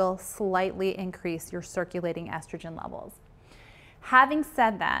 it will slightly increase your circulating estrogen levels. Having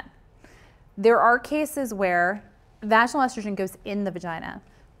said that, there are cases where vaginal estrogen goes in the vagina.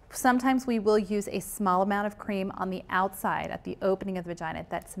 Sometimes we will use a small amount of cream on the outside at the opening of the vagina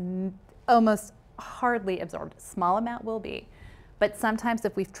that's almost hardly absorbed. A small amount will be, but sometimes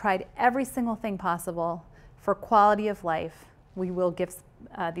if we've tried every single thing possible for quality of life, we will give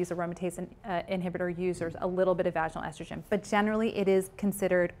these aromatase inhibitor users a little bit of vaginal estrogen, but generally it is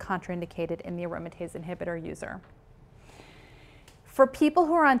considered contraindicated in the aromatase inhibitor user. For people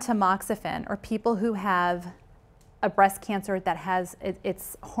who are on tamoxifen or people who have a breast cancer that has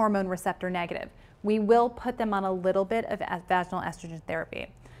its hormone receptor negative, we will put them on a little bit of vaginal estrogen therapy.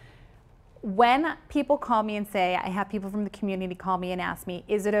 When people call me and say, I have people from the community call me and ask me,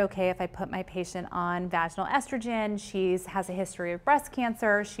 is it okay if I put my patient on vaginal estrogen? She has a history of breast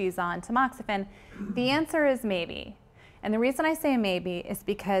cancer, she's on tamoxifen. The answer is maybe. And the reason I say maybe is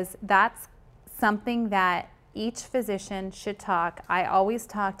because that's something that each physician should talk. I always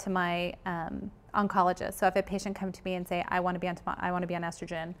talk to my oncologist. So if a patient comes to me and say, I want to be on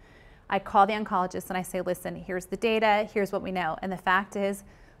estrogen, I call the oncologist and I say, listen, here's the data, here's what we know. And the fact is,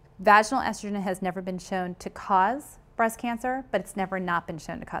 vaginal estrogen has never been shown to cause breast cancer, but it's never not been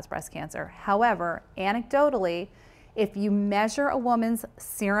shown to cause breast cancer. However, anecdotally, if you measure a woman's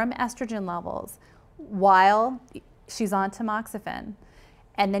serum estrogen levels while she's on tamoxifen,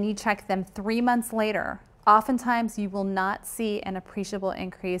 and then you check them 3 months later, oftentimes you will not see an appreciable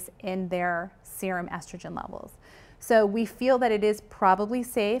increase in their serum estrogen levels. So we feel that it is probably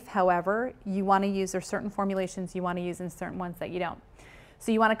safe. However, you want to use, there certain formulations you want to use and certain ones that you don't.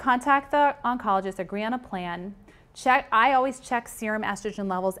 So you want to contact the oncologist, agree on a plan. I always check serum estrogen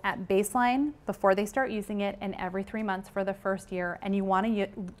levels at baseline before they start using it and every 3 months for the first year. And you want to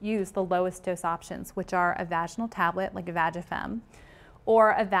use the lowest dose options, which are a vaginal tablet like a Vagifem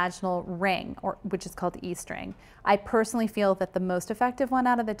or a vaginal ring, which is called E-string. I personally feel that the most effective one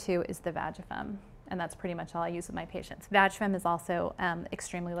out of the 2 is the Vagifem, and that's pretty much all I use with my patients. Vagifem is also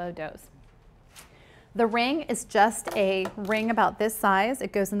extremely low dose. The ring is just a ring about this size.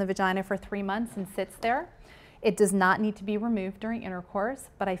 It goes in the vagina for 3 months and sits there. It does not need to be removed during intercourse,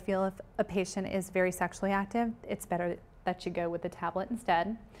 but I feel if a patient is very sexually active, it's better that you go with the tablet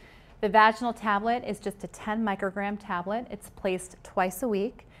instead. The vaginal tablet is just a 10 microgram tablet. It's placed twice a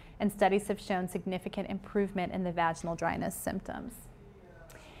week, and studies have shown significant improvement in the vaginal dryness symptoms.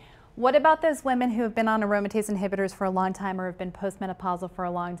 What about those women who have been on aromatase inhibitors for a long time or have been postmenopausal for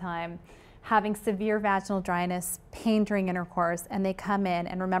a long time, having severe vaginal dryness, pain during intercourse, and they come in,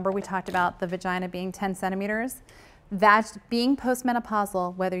 and remember we talked about the vagina being 10 centimeters? Being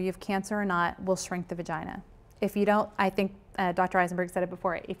postmenopausal, whether you have cancer or not, will shrink the vagina. If you don't, I think Dr. Eisenberg said it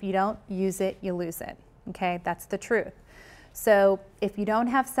before, if you don't use it, you lose it, okay? That's the truth. So if you don't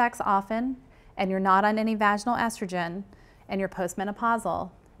have sex often and you're not on any vaginal estrogen and you're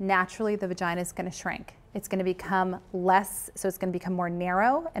postmenopausal, naturally the vagina is going to shrink. It's going to become less, so it's going to become more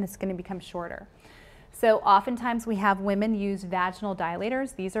narrow and it's going to become shorter. So oftentimes we have women use vaginal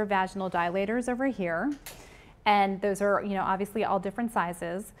dilators. These are vaginal dilators over here. And those are, you know, obviously all different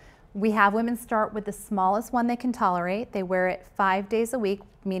sizes. We have women start with the smallest one they can tolerate. They wear it 5 days a week,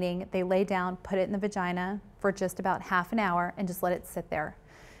 meaning they lay down, put it in the vagina for just about half an hour and just let it sit there.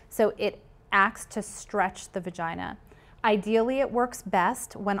 So it acts to stretch the vagina. Ideally, it works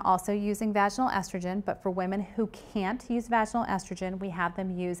best when also using vaginal estrogen, but for women who can't use vaginal estrogen, we have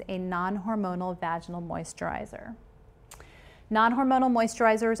them use a non-hormonal vaginal moisturizer. Non-hormonal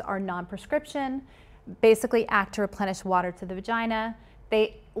moisturizers are non-prescription, basically act to replenish water to the vagina.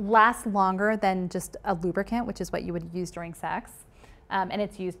 They last longer than just a lubricant, which is what you would use during sex. And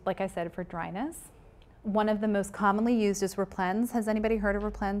it's used, like I said, for dryness. One of the most commonly used is Replens. Has anybody heard of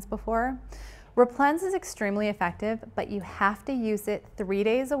Replens before? Replens is extremely effective, but you have to use it 3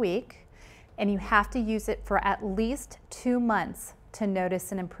 days a week, and you have to use it for at least 2 months to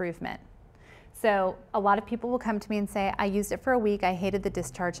notice an improvement. So a lot of people will come to me and say, I used it for a week, I hated the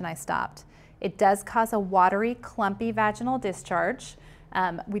discharge, and I stopped. It does cause a watery, clumpy vaginal discharge.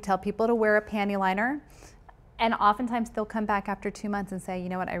 We tell people to wear a panty liner, and oftentimes they'll come back after 2 months and say, you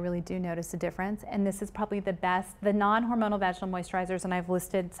know what, I really do notice a difference, and this is probably the best. The non-hormonal vaginal moisturizers, and I've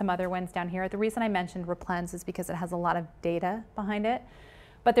listed some other ones down here. The reason I mentioned Replens is because it has a lot of data behind it,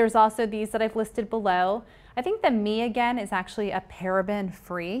 but there's also these that I've listed below. I think the Me Again is actually a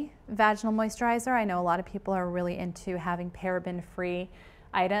paraben-free vaginal moisturizer. I know a lot of people are really into having paraben-free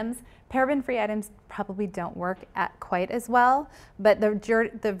items. Paraben-free items probably don't work quite as well, but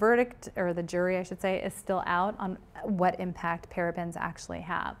the verdict, or the jury I should say, is still out on what impact parabens actually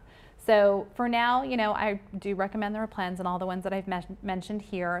have. So for now, you know, I do recommend the Replens and all the ones that I've mentioned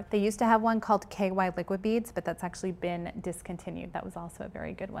here. They used to have one called KY Liquid Beads, but that's actually been discontinued. That was also a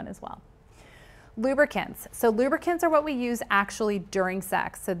very good one as well. Lubricants. So lubricants are what we use actually during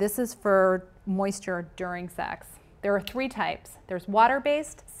sex. So this is for moisture during sex. There are 3 types. There's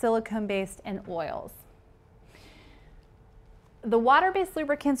water-based, silicone-based, and oils. The water-based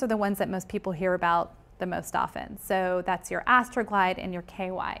lubricants are the ones that most people hear about the most often. So that's your Astroglide and your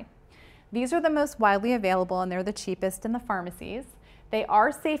KY. These are the most widely available and they're the cheapest in the pharmacies. They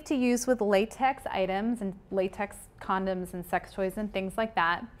are safe to use with latex items and latex condoms and sex toys and things like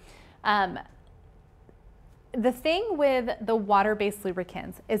that. The thing with the water-based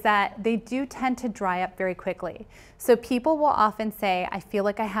lubricants is that they do tend to dry up very quickly. So people will often say, I feel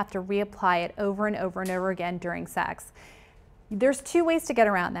like I have to reapply it over and over and over again during sex. There's 2 ways to get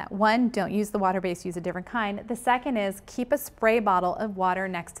around that. One, don't use the water-based, use a different kind. The second is keep a spray bottle of water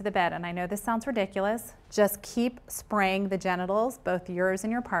next to the bed. And I know this sounds ridiculous. Just keep spraying the genitals, both yours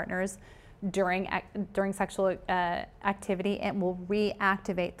and your partner's, during sexual activity, and will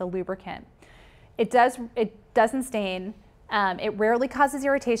reactivate the lubricant. It doesn't stain. It rarely causes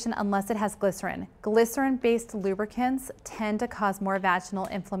irritation unless it has glycerin. Glycerin-based lubricants tend to cause more vaginal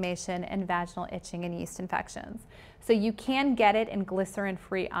inflammation and vaginal itching and yeast infections. So you can get it in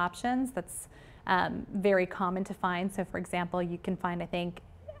glycerin-free options. That's very common to find. So for example, you can find, I think,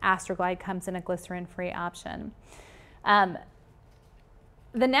 Astroglide comes in a glycerin-free option.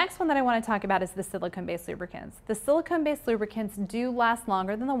 The next one that I want to talk about is the silicone-based lubricants. The silicone-based lubricants do last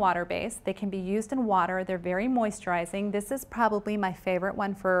longer than the water-based. They can be used in water. They're very moisturizing. This is probably my favorite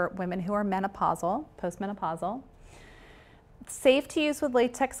one for women who are menopausal, postmenopausal. Safe to use with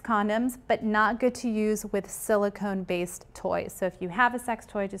latex condoms, but not good to use with silicone-based toys. So if you have a sex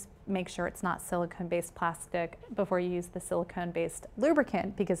toy, just make sure it's not silicone-based plastic before you use the silicone-based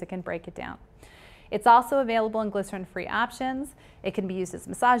lubricant because it can break it down. It's also available in glycerin-free options. It can be used as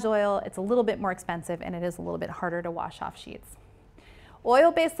massage oil. It's a little bit more expensive and it is a little bit harder to wash off sheets.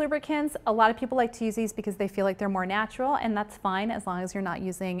 Oil-based lubricants, a lot of people like to use these because they feel like they're more natural, and that's fine as long as you're not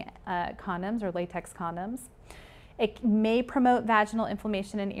using condoms or latex condoms. It may promote vaginal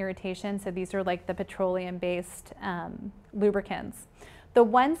inflammation and irritation, so these are like the petroleum-based lubricants. The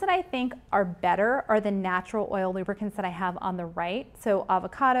ones that I think are better are the natural oil lubricants that I have on the right. So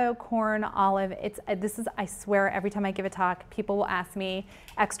avocado, corn, olive, I swear every time I give a talk, people will ask me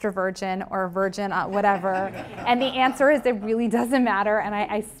extra virgin or virgin, whatever. And the answer is it really doesn't matter, and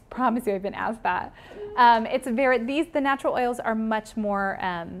I promise you I've been asked that. The natural oils are much more,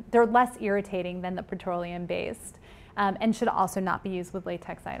 they're less irritating than the petroleum-based, and should also not be used with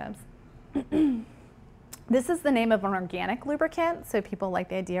latex items. This is the name of an organic lubricant, so people like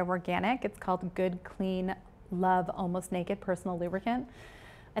the idea of organic. It's called Good, Clean, Love, Almost Naked Personal Lubricant.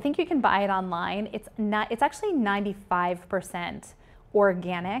 I think you can buy it online. It's actually 95%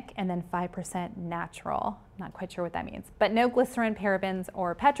 organic and then 5% natural. Not quite sure what that means, but no glycerin, parabens,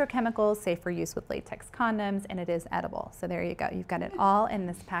 or petrochemicals, safe for use with latex condoms, and it is edible. So there you go, you've got it all in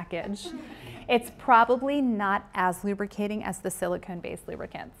this package. It's probably not as lubricating as the silicone-based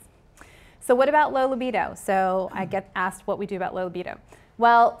lubricants. So what about low libido? So I get asked what we do about low libido.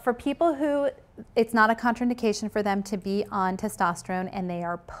 Well, for people who it's not a contraindication for them to be on testosterone and they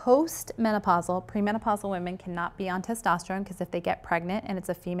are post-menopausal, premenopausal women cannot be on testosterone because if they get pregnant and it's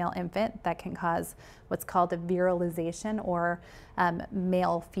a female infant, that can cause what's called a virilization or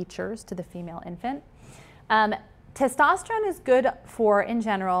male features to the female infant. Testosterone is good for, in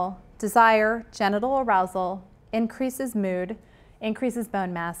general, desire, genital arousal, increases mood, increases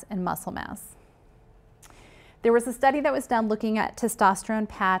bone mass and muscle mass. There was a study that was done looking at testosterone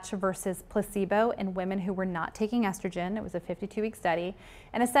patch versus placebo in women who were not taking estrogen. It was a 52-week study.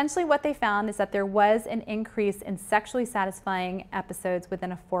 And essentially what they found is that there was an increase in sexually satisfying episodes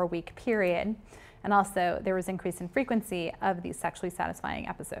within a 4-week period. And also there was increase in frequency of these sexually satisfying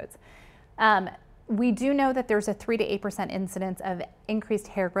episodes. We do know that there's a 3 to 8% incidence of increased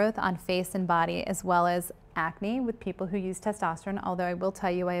hair growth on face and body, as well as acne with people who use testosterone, although I will tell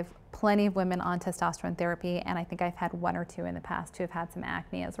you I have plenty of women on testosterone therapy, and I think I've had 1 or 2 in the past who have had some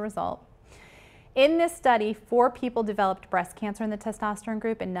acne as a result. In this study, 4 people developed breast cancer in the testosterone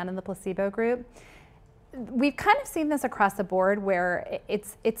group and none in the placebo group. We've kind of seen this across the board where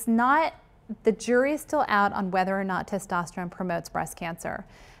it's not, the jury is still out on whether or not testosterone promotes breast cancer.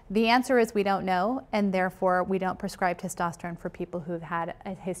 The answer is we don't know, and therefore we don't prescribe testosterone for people who've had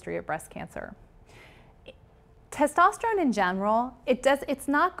a history of breast cancer. Testosterone in general, it's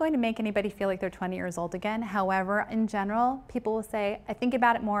not going to make anybody feel like they're 20 years old again. However, in general, people will say, I think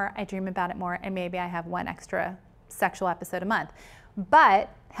about it more, I dream about it more, and maybe I have 1 extra sexual episode a month. But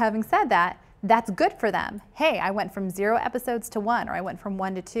having said that, that's good for them. Hey, I went from 0 episodes to 1, or I went from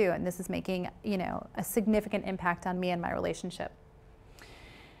 1 to 2, and this is making, a significant impact on me and my relationship.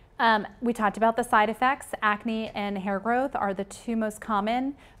 We talked about the side effects. Acne and hair growth are the 2 most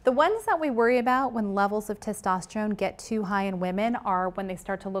common. The ones that we worry about when levels of testosterone get too high in women are when they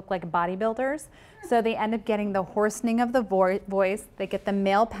start to look like bodybuilders. So they end up getting the hoarsening of the voice, they get the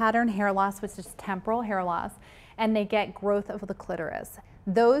male pattern hair loss, which is temporal hair loss, and they get growth of the clitoris.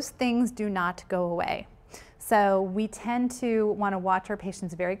 Those things do not go away. So we tend to want to watch our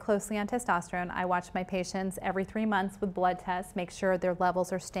patients very closely on testosterone. I watch my patients every 3 months with blood tests, make sure their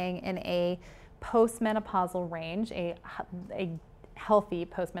levels are staying in a postmenopausal range, a healthy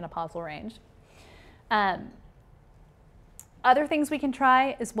postmenopausal range. Other things we can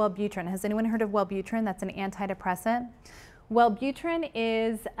try is Wellbutrin. Has anyone heard of Wellbutrin? That's an antidepressant. Wellbutrin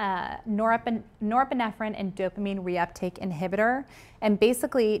is norepinephrine and dopamine reuptake inhibitor. And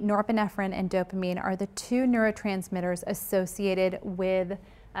basically, norepinephrine and dopamine are the 2 neurotransmitters associated with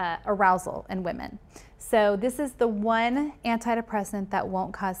arousal in women. So this is the one antidepressant that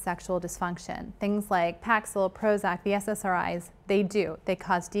won't cause sexual dysfunction. Things like Paxil, Prozac, the SSRIs, they do. They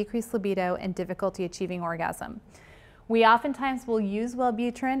cause decreased libido and difficulty achieving orgasm. We oftentimes will use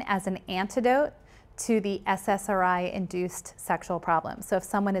Wellbutrin as an antidote to the SSRI-induced sexual problems. So if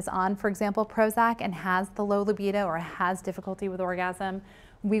someone is on, for example, Prozac and has the low libido or has difficulty with orgasm,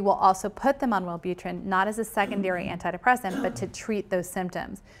 we will also put them on Wellbutrin, not as a secondary antidepressant, but to treat those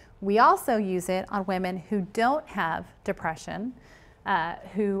symptoms. We also use it on women who don't have depression,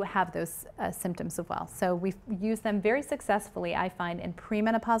 who have those symptoms as well. So we use them very successfully, I find, in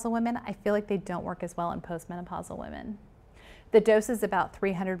premenopausal women. I feel like they don't work as well in postmenopausal women. The dose is about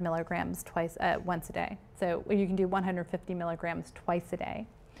 300 milligrams once a day. So you can do 150 milligrams twice a day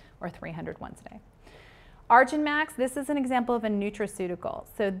or 300 once a day. Argin Max, this is an example of a nutraceutical.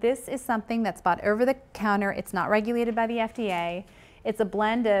 So this is something that's bought over the counter. It's not regulated by the FDA. It's a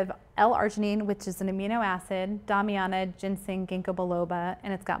blend of L-arginine, which is an amino acid, damiana, ginseng, ginkgo biloba,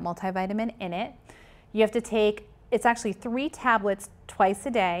 and it's got multivitamin in it. You have to take, it's actually 3 tablets twice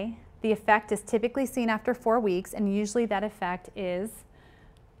a day. The effect is typically seen after 4 weeks, and usually that effect is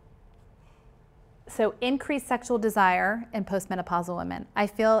So increased sexual desire in postmenopausal women. I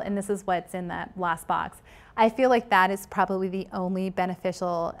feel, and this is what's in that last box, I feel like that is probably the only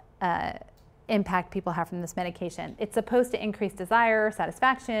beneficial impact people have from this medication. It's supposed to increase desire,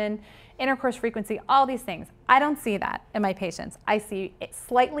 satisfaction, intercourse frequency, all these things. I don't see that in my patients. I see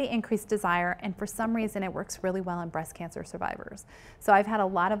slightly increased desire, and for some reason it works really well in breast cancer survivors. So I've had a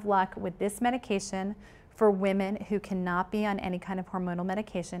lot of luck with this medication for women who cannot be on any kind of hormonal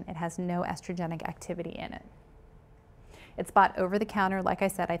medication. It has no estrogenic activity in it. It's bought over the counter. Like I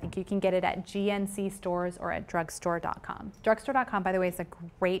said, I think you can get it at GNC stores or at drugstore.com. Drugstore.com, by the way, is a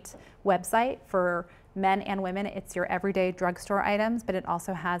great website for men and women. It's your everyday drugstore items, but it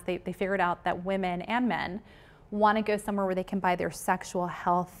also has, they figured out that women and men want to go somewhere where they can buy their sexual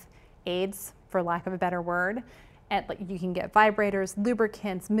health aids, for lack of a better word. And you can get vibrators,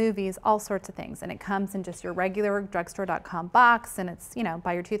 lubricants, movies, all sorts of things. And it comes in just your regular drugstore.com box, and it's, you know,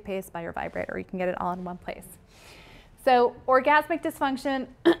 buy your toothpaste, buy your vibrator. You can get it all in one place. So orgasmic dysfunction.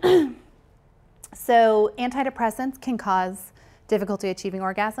 So antidepressants can cause difficulty achieving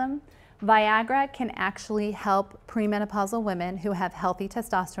orgasm. Viagra can actually help premenopausal women who have healthy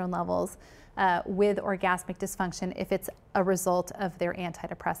testosterone levels with orgasmic dysfunction if it's a result of their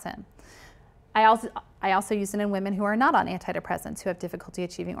antidepressant. I also use it in women who are not on antidepressants who have difficulty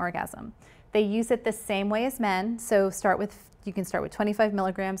achieving orgasm. They use it the same way as men, so you can start with 25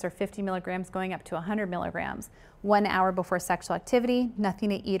 milligrams or 50 milligrams going up to 100 milligrams. 1 hour before sexual activity, nothing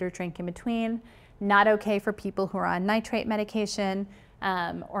to eat or drink in between. Not okay for people who are on nitrate medication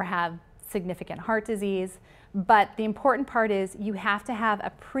or have significant heart disease. But the important part is you have to have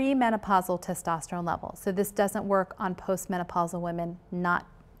a premenopausal testosterone level. So this doesn't work on postmenopausal women not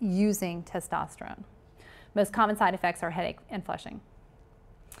using testosterone. Most common side effects are headache and flushing.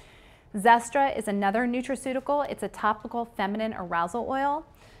 Zestra is another nutraceutical. It's a topical feminine arousal oil.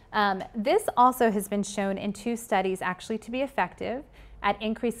 This also has been shown in 2 studies actually to be effective at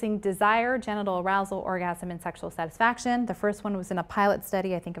increasing desire, genital arousal, orgasm, and sexual satisfaction. The first one was in a pilot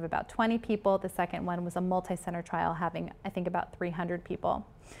study, I think of about 20 people. The second one was a multi-center trial having, I think, about 300 people.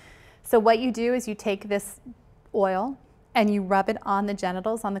 So what you do is you take this oil and you rub it on the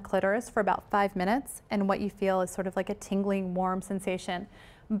genitals, on the clitoris for about 5 minutes, and what you feel is sort of like a tingling, warm sensation.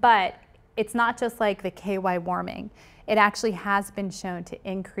 But it's not just like the KY warming. It actually has been shown to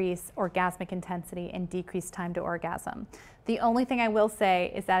increase orgasmic intensity and decrease time to orgasm. The only thing I will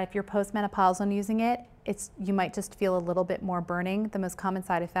say is that if you're postmenopausal and using it, you might just feel a little bit more burning. The most common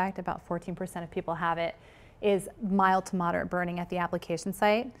side effect, about 14% of people have it, is mild to moderate burning at the application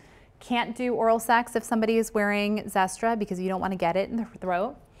site. Can't do oral sex if somebody is wearing Zestra because you don't want to get it in the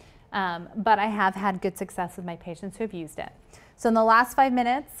throat. But I have had good success with my patients who have used it. So in the last 5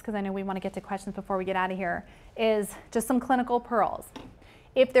 minutes, because I know we want to get to questions before we get out of here, is just some clinical pearls.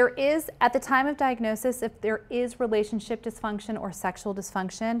 If there is, at the time of diagnosis, if there is relationship dysfunction or sexual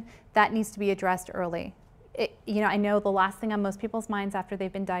dysfunction, that needs to be addressed early. I know the last thing on most people's minds after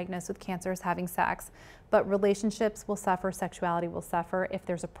they've been diagnosed with cancer is having sex, but relationships will suffer, sexuality will suffer if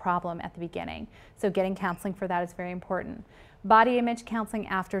there's a problem at the beginning. So getting counseling for that is very important. Body image counseling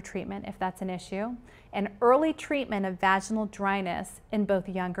after treatment if that's an issue, and early treatment of vaginal dryness in both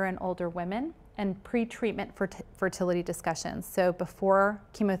younger and older women, and pre-treatment fertility discussions. So before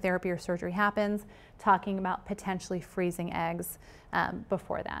chemotherapy or surgery happens, talking about potentially freezing eggs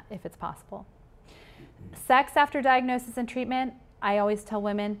before that if it's possible. Sex after diagnosis and treatment, I always tell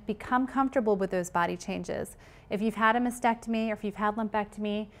women, become comfortable with those body changes. If you've had a mastectomy or if you've had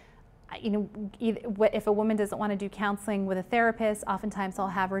lumpectomy, if a woman doesn't want to do counseling with a therapist, oftentimes I'll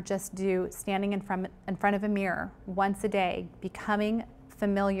have her just do standing in front of a mirror once a day, becoming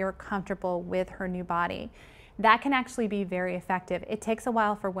familiar, comfortable with her new body. That can actually be very effective. It takes a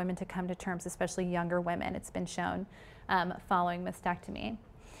while for women to come to terms, especially younger women, it's been shown, following mastectomy.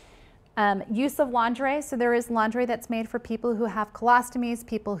 Use of lingerie, so there is lingerie that's made for people who have colostomies,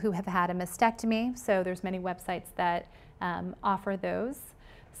 people who have had a mastectomy, so there's many websites that offer those.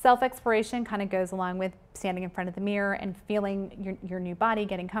 Self-exploration kind of goes along with standing in front of the mirror and feeling your new body,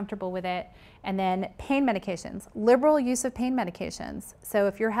 getting comfortable with it. And then pain medications, liberal use of pain medications. So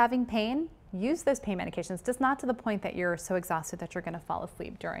if you're having pain, use those pain medications, just not to the point that you're so exhausted that you're going to fall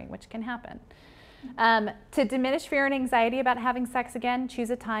asleep during, which can happen. To diminish fear and anxiety about having sex again, choose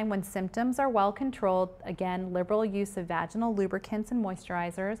a time when symptoms are well controlled. Again, liberal use of vaginal lubricants and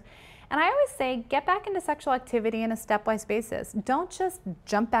moisturizers. And I always say, get back into sexual activity in a stepwise basis. Don't just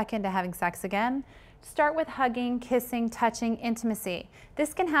jump back into having sex again. Start with hugging, kissing, touching, intimacy.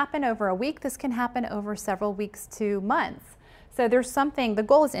 This can happen over a week. This can happen over several weeks to months. So there's something, the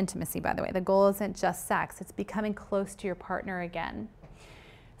goal is intimacy, by the way. The goal isn't just sex. It's becoming close to your partner again.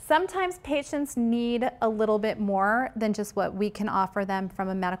 Sometimes patients need a little bit more than just what we can offer them from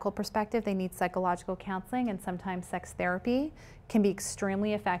a medical perspective. They need psychological counseling, and sometimes sex therapy can be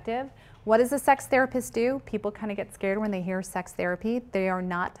extremely effective. What does a sex therapist do? People kind of get scared when they hear sex therapy. They are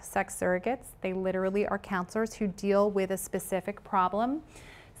not sex surrogates. They literally are counselors who deal with a specific problem.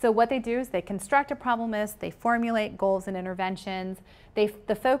 So what they do is they construct a problem list, they formulate goals and interventions.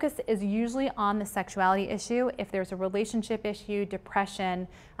 The focus is usually on the sexuality issue. If there's a relationship issue, depression,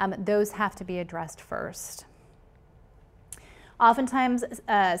 those have to be addressed first. Oftentimes,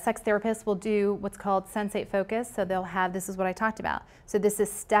 sex therapists will do what's called sensate focus. So they'll have, this is what I talked about. So this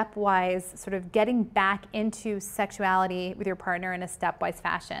is stepwise, sort of getting back into sexuality with your partner in a stepwise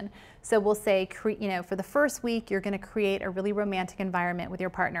fashion. So we'll say, for the first week, you're going to create a really romantic environment with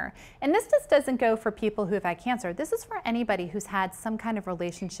your partner. And this just doesn't go for people who have had cancer. This is for anybody who's had some kind of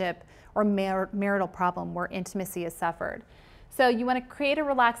relationship or marital problem where intimacy has suffered. So you want to create a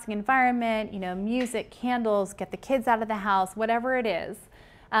relaxing environment, music, candles, get the kids out of the house, whatever it is.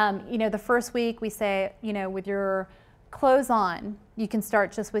 The first week we say, with your clothes on, you can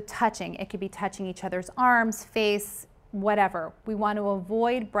start just with touching. It could be touching each other's arms, face, whatever. We want to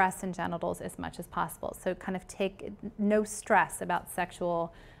avoid breasts and genitals as much as possible. So kind of take no stress about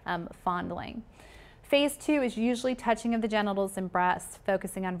sexual fondling. Phase 2 is usually touching of the genitals and breasts,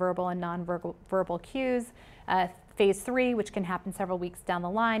 focusing on verbal and non-verbal cues. Phase 3, which can happen several weeks down the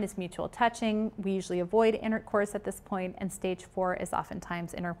line, is mutual touching. We usually avoid intercourse at this point, and stage 4 is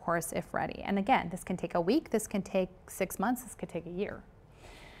oftentimes intercourse if ready. And again, this can take a week, this can take 6 months, this could take a year.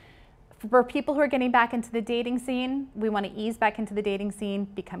 For people who are getting back into the dating scene, we want to ease back into the dating scene,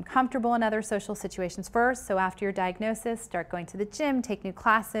 become comfortable in other social situations first. So after your diagnosis, start going to the gym, take new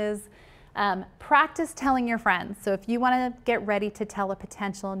classes. Practice telling your friends. So if you want to get ready to tell a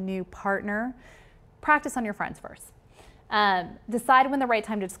potential new partner, practice on your friends first. Decide when the right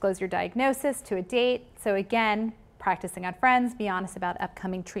time to disclose your diagnosis to a date. So again, practicing on friends, be honest about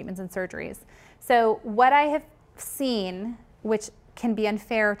upcoming treatments and surgeries. So what I have seen, which can be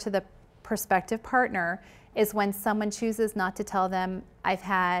unfair to the prospective partner, is when someone chooses not to tell them, I've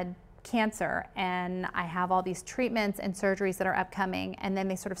had cancer and I have all these treatments and surgeries that are upcoming, and then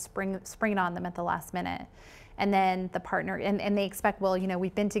they sort of spring it on them at the last minute. And then the partner, and they expect, well,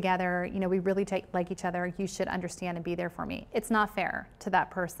 we've been together, we really like each other, you should understand and be there for me. It's not fair to that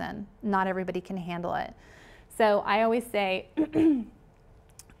person. Not everybody can handle it. So I always say,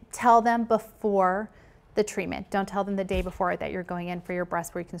 tell them before the treatment. Don't tell them the day before that you're going in for your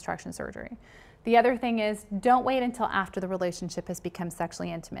breast reconstruction surgery. The other thing is, don't wait until after the relationship has become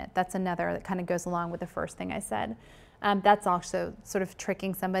sexually intimate. That's another that kind of goes along with the first thing I said. That's also sort of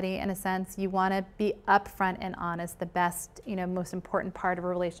tricking somebody in a sense. You want to be upfront and honest. The best, most important part of a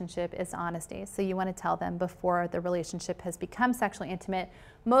relationship is honesty. So you want to tell them before the relationship has become sexually intimate,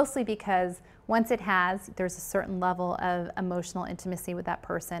 mostly because once it has, there's a certain level of emotional intimacy with that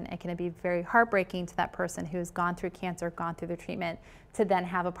person. It can be very heartbreaking to that person who's gone through cancer, gone through their treatment, to then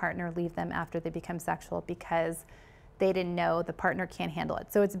have a partner leave them after they become sexual because they didn't know the partner can't handle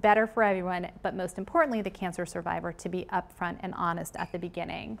it. So it's better for everyone, but most importantly, the cancer survivor, to be upfront and honest at the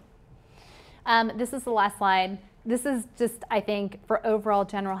beginning. This is the last slide. This is just, I think, for overall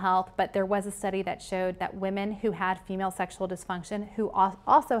general health, but there was a study that showed that women who had female sexual dysfunction, who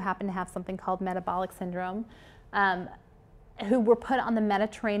also happened to have something called metabolic syndrome, who were put on the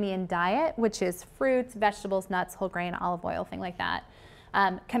Mediterranean diet, which is fruits, vegetables, nuts, whole grain, olive oil, thing like that,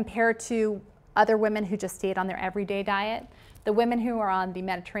 compared to other women who just stayed on their everyday diet. The women who are on the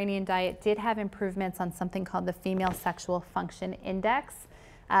Mediterranean diet did have improvements on something called the Female Sexual Function Index,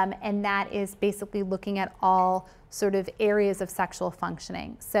 and that is basically looking at all sort of areas of sexual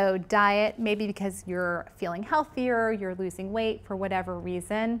functioning. So diet, maybe because you're feeling healthier, you're losing weight for whatever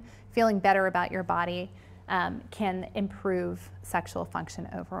reason, feeling better about your body, can improve sexual function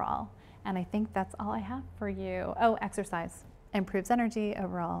overall. And I think that's all I have for you. Oh, exercise. Improves energy,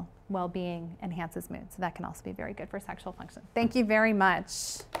 overall well-being, enhances mood. So that can also be very good for sexual function. Thank you very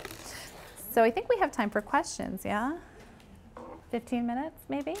much. So I think we have time for questions, yeah? 15 minutes,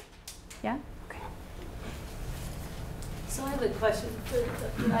 maybe? Yeah? Okay. So I have a question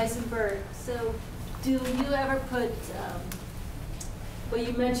for Eisenberg. So do you ever put, well,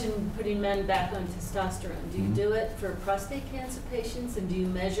 you mentioned putting men back on testosterone. Do you do it for prostate cancer patients, and do you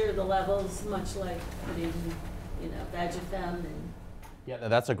measure the levels much like putting, Vagifem and? Yeah,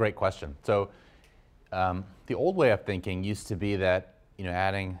 that's a great question. So the old way of thinking used to be that,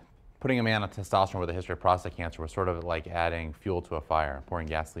 putting a man on testosterone with a history of prostate cancer was sort of like adding fuel to a fire, pouring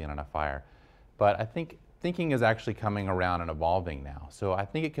gasoline on a fire. But I think thinking is actually coming around and evolving now. So I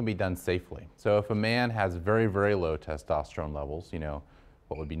think it can be done safely. So if a man has very, very low testosterone levels,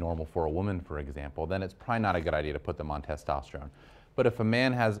 what would be normal for a woman, for example, then it's probably not a good idea to put them on testosterone. But if a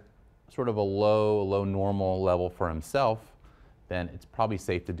man has sort of a low normal level for himself, then it's probably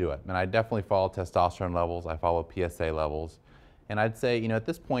safe to do it. And I definitely follow testosterone levels, I follow PSA levels, and I'd say, you know, at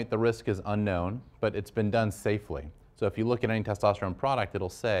this point the risk is unknown, but it's been done safely. So if you look at any testosterone product, it'll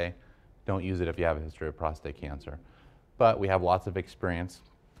say, don't use it if you have a history of prostate cancer. But we have lots of experience,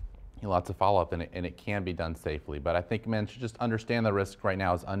 lots of follow-up, and it can be done safely. But I think men should just understand the risk right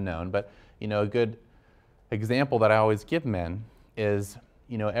now is unknown. But, you know, a good example that I always give men is,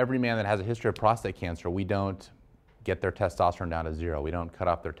 you know, every man that has a history of prostate cancer, we don't get their testosterone down to 0. We don't cut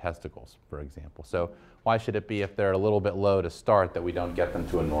off their testicles, for example. So why should it be if they're a little bit low to start that we don't get them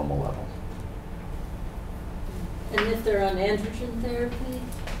to a normal level? And if they're on androgen therapy?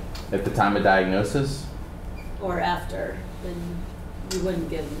 At the time of diagnosis? Or after, then you wouldn't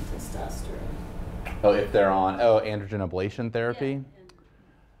give them testosterone. Oh, if they're on, androgen ablation therapy?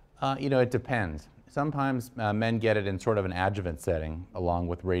 Yeah. You know, it depends. Sometimes men get it in sort of an adjuvant setting along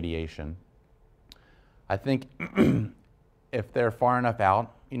with radiation. I think if they're far enough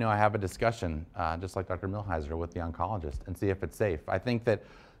out, you know, I have a discussion, just like Dr. Millheiser, with the oncologist and see if it's safe. I think that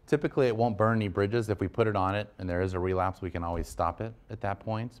typically it won't burn any bridges. If we put it on it and there is a relapse, we can always stop it at that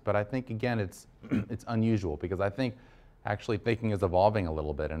point. But I think, again, it's unusual because I think actually thinking is evolving a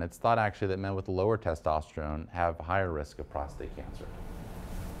little bit, and it's thought actually that men with lower testosterone have a higher risk of prostate cancer.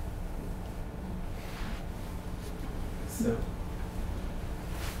 So,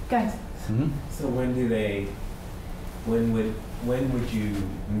 Guys. so when would you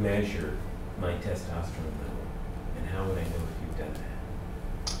measure my testosterone level, and how would I know if you've done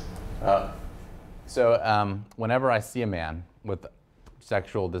that? Whenever I see a man with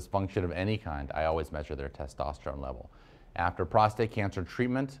sexual dysfunction of any kind, I always measure their testosterone level. After prostate cancer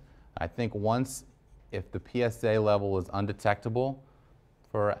treatment, I think once, if the PSA level is undetectable,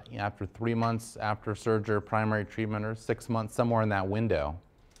 for after 3 months after surgery, primary treatment, or 6 months, somewhere in that window,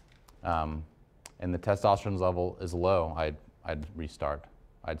 and the testosterone level is low, I'd restart.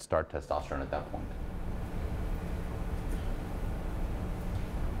 I'd start testosterone at that point.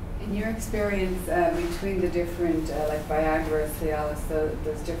 In your experience between the different, like Viagra, Cialis,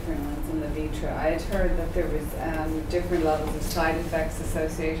 those different ones in Levitra, I had heard that there was different levels of side effects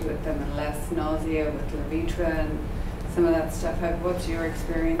associated with them and less nausea with Levitra and some of that stuff. What's your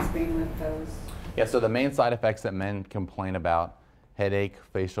experience been with those? Yeah, so the main side effects that men complain about: headache,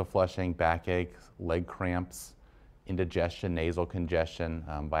 facial flushing, backache, leg cramps, indigestion, nasal congestion.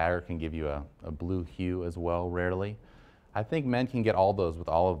 Viagra can give you a blue hue as well, rarely. I think men can get all those with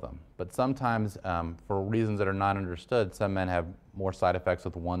all of them, but sometimes for reasons that are not understood, some men have more side effects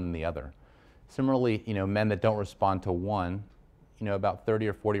with one than the other. Similarly, you know, men that don't respond to one, you know, about 30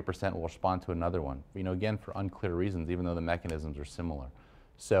 or 40% will respond to another one. You know, again, for unclear reasons, even though the mechanisms are similar.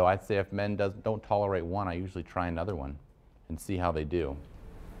 So I'd say if men don't tolerate one, I usually try another one and see how they do.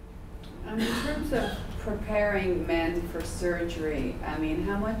 And in terms of preparing men for surgery, I mean,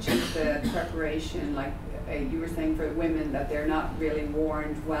 how much of the preparation, like you were saying for women, that they're not really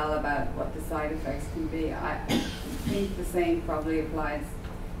warned well about what the side effects can be? I think the same probably applies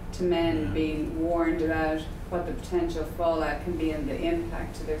to men, being warned about what the potential fallout can be and the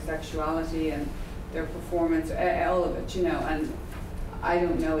impact to their sexuality and their performance, all of it, you know. And I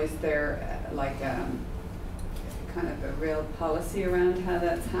don't know, is there kind of a real policy around how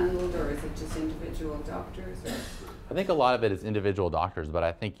that's handled, or is it just individual doctors? Or? I think a lot of it is individual doctors, but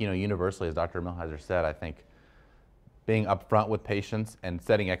I think, you know, universally, as Dr. Millheiser said, I think being upfront with patients and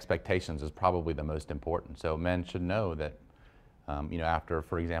setting expectations is probably the most important. So men should know that, you know, after,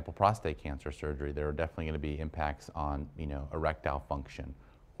 for example, prostate cancer surgery, there are definitely going to be impacts on, you know, erectile function,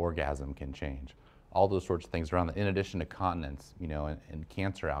 orgasm can change, all those sorts of things around that, in addition to continence, you know, and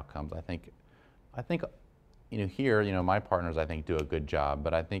cancer outcomes. I think, you know, here, you know, my partners, I think, do a good job,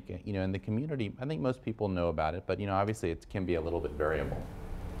 but I think, you know, in the community, I think most people know about it, but, you know, obviously it can be a little bit variable.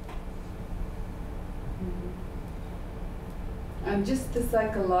 And just the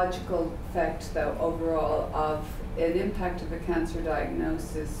psychological effect, though, overall, of an impact of a cancer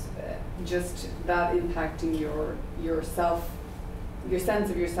diagnosis, just that impacting your sense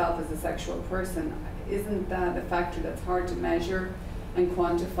of yourself as a sexual person, isn't that a factor that's hard to measure and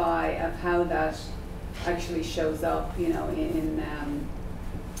quantify of how that actually shows up, you know, in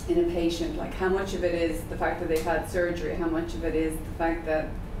a patient? Like, how much of it is the fact that they've had surgery, how much of it is the fact that,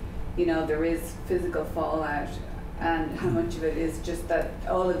 you know, there is physical fallout, and how much of it is just that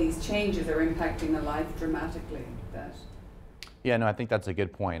all of these changes are impacting the life dramatically? Yeah, no, I think that's a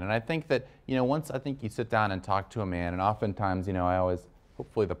good point. And I think that, you know, once I think you sit down and talk to a man, and oftentimes, you know,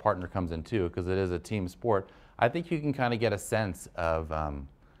 hopefully the partner comes in too, because it is a team sport, I think you can kind of get a sense of,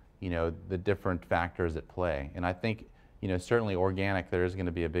 you know, the different factors at play. And I think, you know, certainly organic, there is going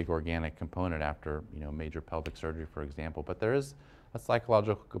to be a big organic component after, you know, major pelvic surgery, for example. But there is a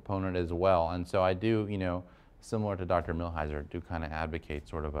psychological component as well. And so I do, you know, similar to Dr. Millheiser, do kind of advocate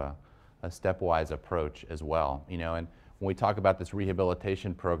sort of a stepwise approach as well. You know, and when we talk about this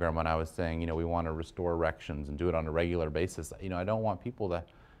rehabilitation program, when I was saying, you know, we want to restore erections and do it on a regular basis, you know, I don't want people to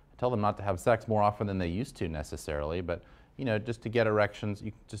tell them not to have sex more often than they used to necessarily, but, you know, just to get erections, you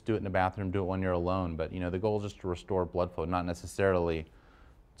can just do it in the bathroom, do it when you're alone. But, you know, the goal is just to restore blood flow, not necessarily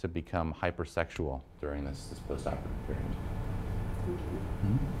to become hypersexual during this postoperative period.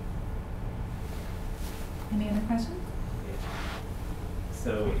 Mm-hmm. Any other questions?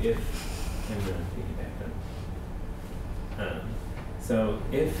 So if, I'm going to piggyback on. So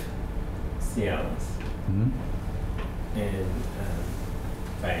if Cialis and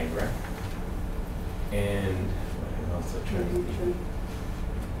Viagra and what I'm also trying to think,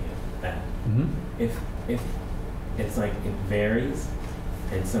 that if it's like it varies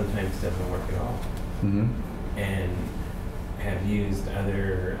and sometimes doesn't work at all, and have used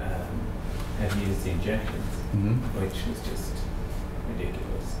other injections, which is just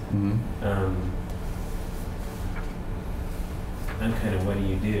ridiculous. I'm kind of, what do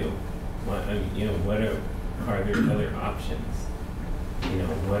you do? What, you know, what are there other options? You know,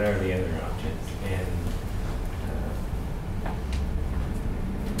 what are the other options? And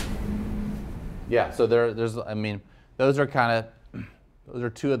yeah, so there's, I mean, those are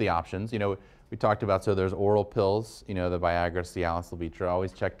two of the options. You know, we talked about, so there's oral pills, you know, the Viagra, Cialis, Levitra.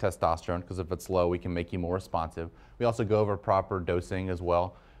 Always check testosterone, because if it's low, we can make you more responsive. We also go over proper dosing as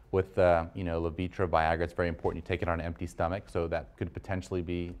well with, you know, Levitra, Viagra. It's very important you take it on an empty stomach, so that could potentially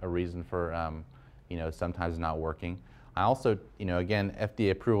be a reason for, you know, sometimes not working. I also, you know, again,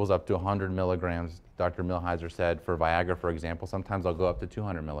 FDA approvals up to 100 milligrams. Dr. Millheiser said for Viagra, for example, sometimes I'll go up to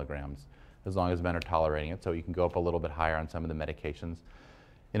 200 milligrams as long as men are tolerating it. So you can go up a little bit higher on some of the medications.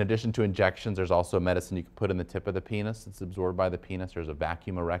 In addition to injections, there's also medicine you can put in the tip of the penis. It's absorbed by the penis. There's a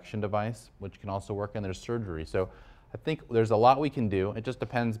vacuum erection device, which can also work, and there's surgery. So I think there's a lot we can do. It just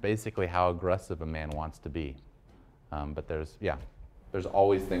depends basically how aggressive a man wants to be. But there's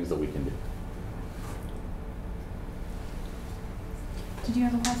always things that we can do. Did you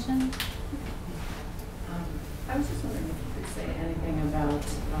have a question? I was just wondering if you could say anything about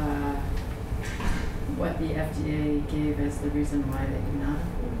what the FDA gave as the reason why they did not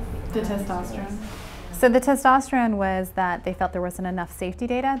approve the testosterone. So the testosterone was that they felt there wasn't enough safety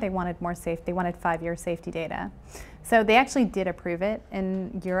data. They wanted more safe. They wanted 5-year safety data. So they actually did approve it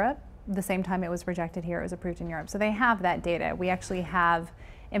in Europe. The same time it was rejected here, it was approved in Europe. So they have that data. We actually have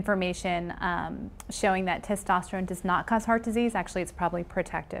information showing that testosterone does not cause heart disease. Actually, it's probably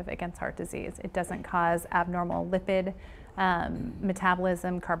protective against heart disease. It doesn't cause abnormal lipid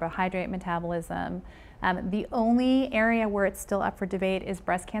metabolism, carbohydrate metabolism. The only area where it's still up for debate is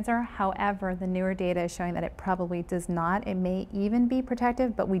breast cancer. However, the newer data is showing that it probably does not. It may even be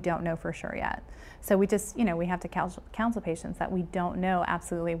protective, but we don't know for sure yet. So we just, you know, we have to counsel patients that we don't know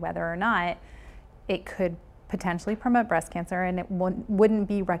absolutely whether or not it could potentially promote breast cancer, and it wouldn't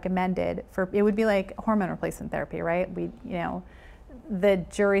be recommended for, it would be like hormone replacement therapy, right? We, you know, the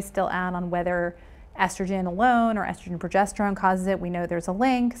jury's still out on whether estrogen alone or estrogen progesterone causes it. We know there's a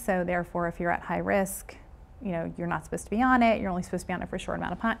link, so therefore if you're at high risk, you know, you're not supposed to be on it. You're only supposed to be on it for a short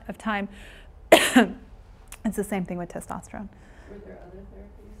amount of time. It's the same thing with testosterone. Were there other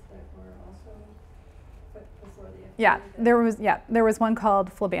therapies that were also put before the FDA? Yeah, there was one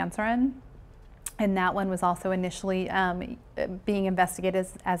called flibanserin, and that one was also initially being investigated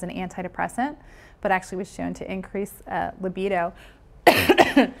as an antidepressant, but actually was shown to increase libido.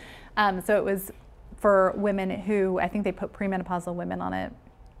 So it was for women who, I think they put premenopausal women on it,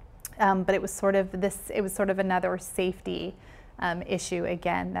 but it was sort of another safety issue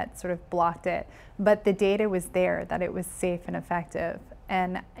again that sort of blocked it. But the data was there that it was safe and effective.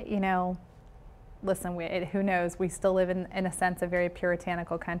 And, you know, listen, who knows? We still live in a sense, a very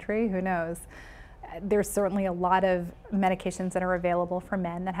puritanical country. Who knows? There's certainly a lot of medications that are available for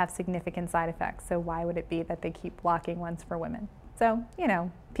men that have significant side effects. So why would it be that they keep blocking ones for women? So, you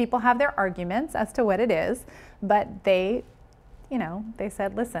know, people have their arguments as to what it is, but they, you know, they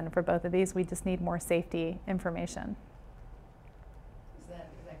said, listen, for both of these, we just need more safety information. Is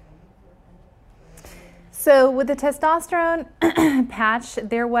that coming? So with the testosterone patch,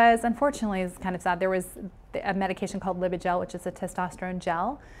 there was, unfortunately, it's kind of sad, there was a medication called Libigel, which is a testosterone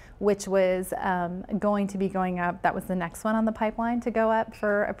gel, which was going to be going up. That was the next one on the pipeline to go up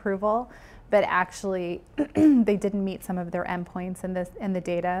for approval. But actually, they didn't meet some of their endpoints in the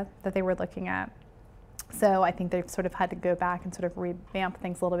data that they were looking at. So I think they've sort of had to go back and sort of revamp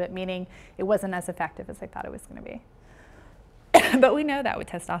things a little bit, meaning it wasn't as effective as I thought it was going to be. But we know that with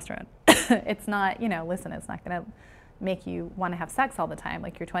testosterone. It's not, listen, it's not going to make you want to have sex all the time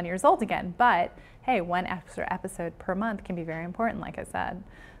like you're 20 years old again. But hey, one extra episode per month can be very important, like I said.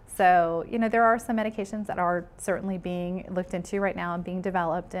 So, there are some medications that are certainly being looked into right now and being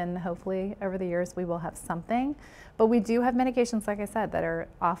developed, and hopefully over the years we will have something. But we do have medications, like I said, that are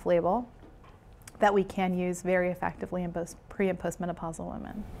off-label that we can use very effectively in both pre- and postmenopausal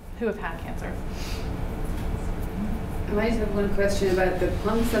women who have had cancer. I might have one question about the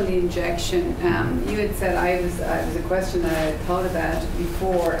pumps and the injection. You had said it was a question that I had thought about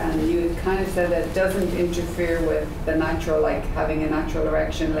before, and you had kind of said that it doesn't interfere with the natural, like having a natural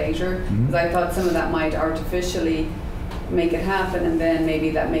erection later. Because I thought some of that might artificially make it happen, and then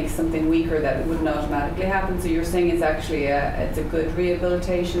maybe that makes something weaker that it wouldn't automatically happen. So you're saying it's actually it's a good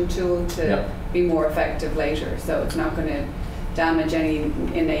rehabilitation tool to be more effective later. So it's not going to damage any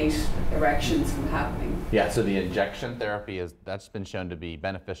innate erections from happening. Yeah, so the injection therapy that's been shown to be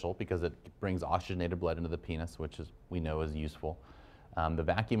beneficial because it brings oxygenated blood into the penis, which we know is useful. The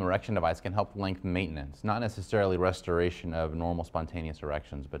vacuum erection device can help length maintenance, not necessarily restoration of normal spontaneous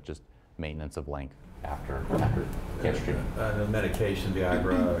erections, but just maintenance of length after cancer treatment. The medication,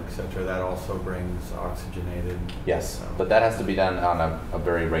 Viagra, etc., that also brings oxygenated. Yes, but that has to be done on a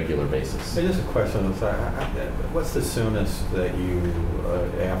very regular basis. So just a question, what's the soonest that you,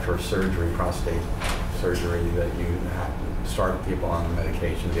 after surgery, prostate surgery, that you start people on the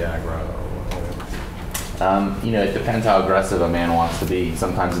medication, Viagra or whatever? It depends how aggressive a man wants to be.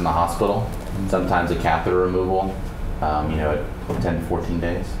 Sometimes in the hospital, sometimes a catheter removal, at 10 to 14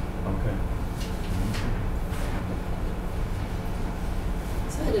 days. Okay.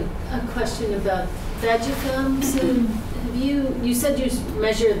 So I had a question about Vagifem. So have you said you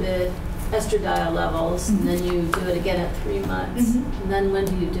measure the estradiol levels, and then you do it again at 3 months, and then when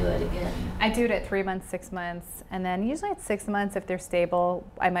do you do it again? I do it at 3 months, 6 months, and then usually at 6 months, if they're stable,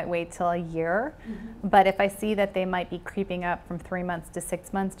 I might wait till a year. But if I see that they might be creeping up from 3 months to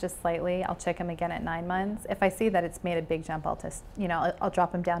 6 months just slightly, I'll check them again at 9 months. If I see that it's made a big jump, I'll just, I'll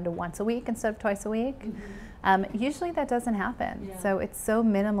drop them down to once a week instead of twice a week. Usually that doesn't happen. Yeah. So it's so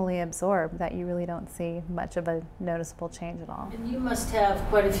minimally absorbed that you really don't see much of a noticeable change at all. And you must have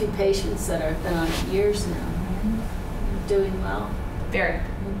quite a few patients that have been on it years now, right? Doing well. Very.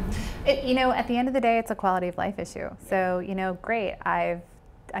 At the end of the day, it's a quality of life issue. So, great, I've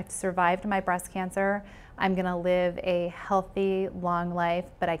survived my breast cancer. I'm going to live a healthy, long life,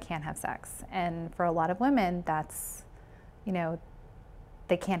 but I can't have sex. And for a lot of women, that's,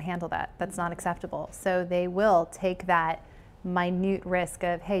 they can't handle that. That's not acceptable. So they will take that minute risk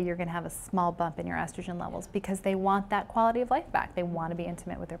of, hey, you're going to have a small bump in your estrogen levels because they want that quality of life back. They want to be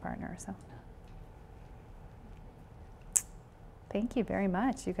intimate with their partner. So. Thank you very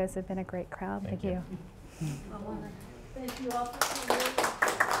much. You guys have been a great crowd. Thank you. I want to thank you all for coming.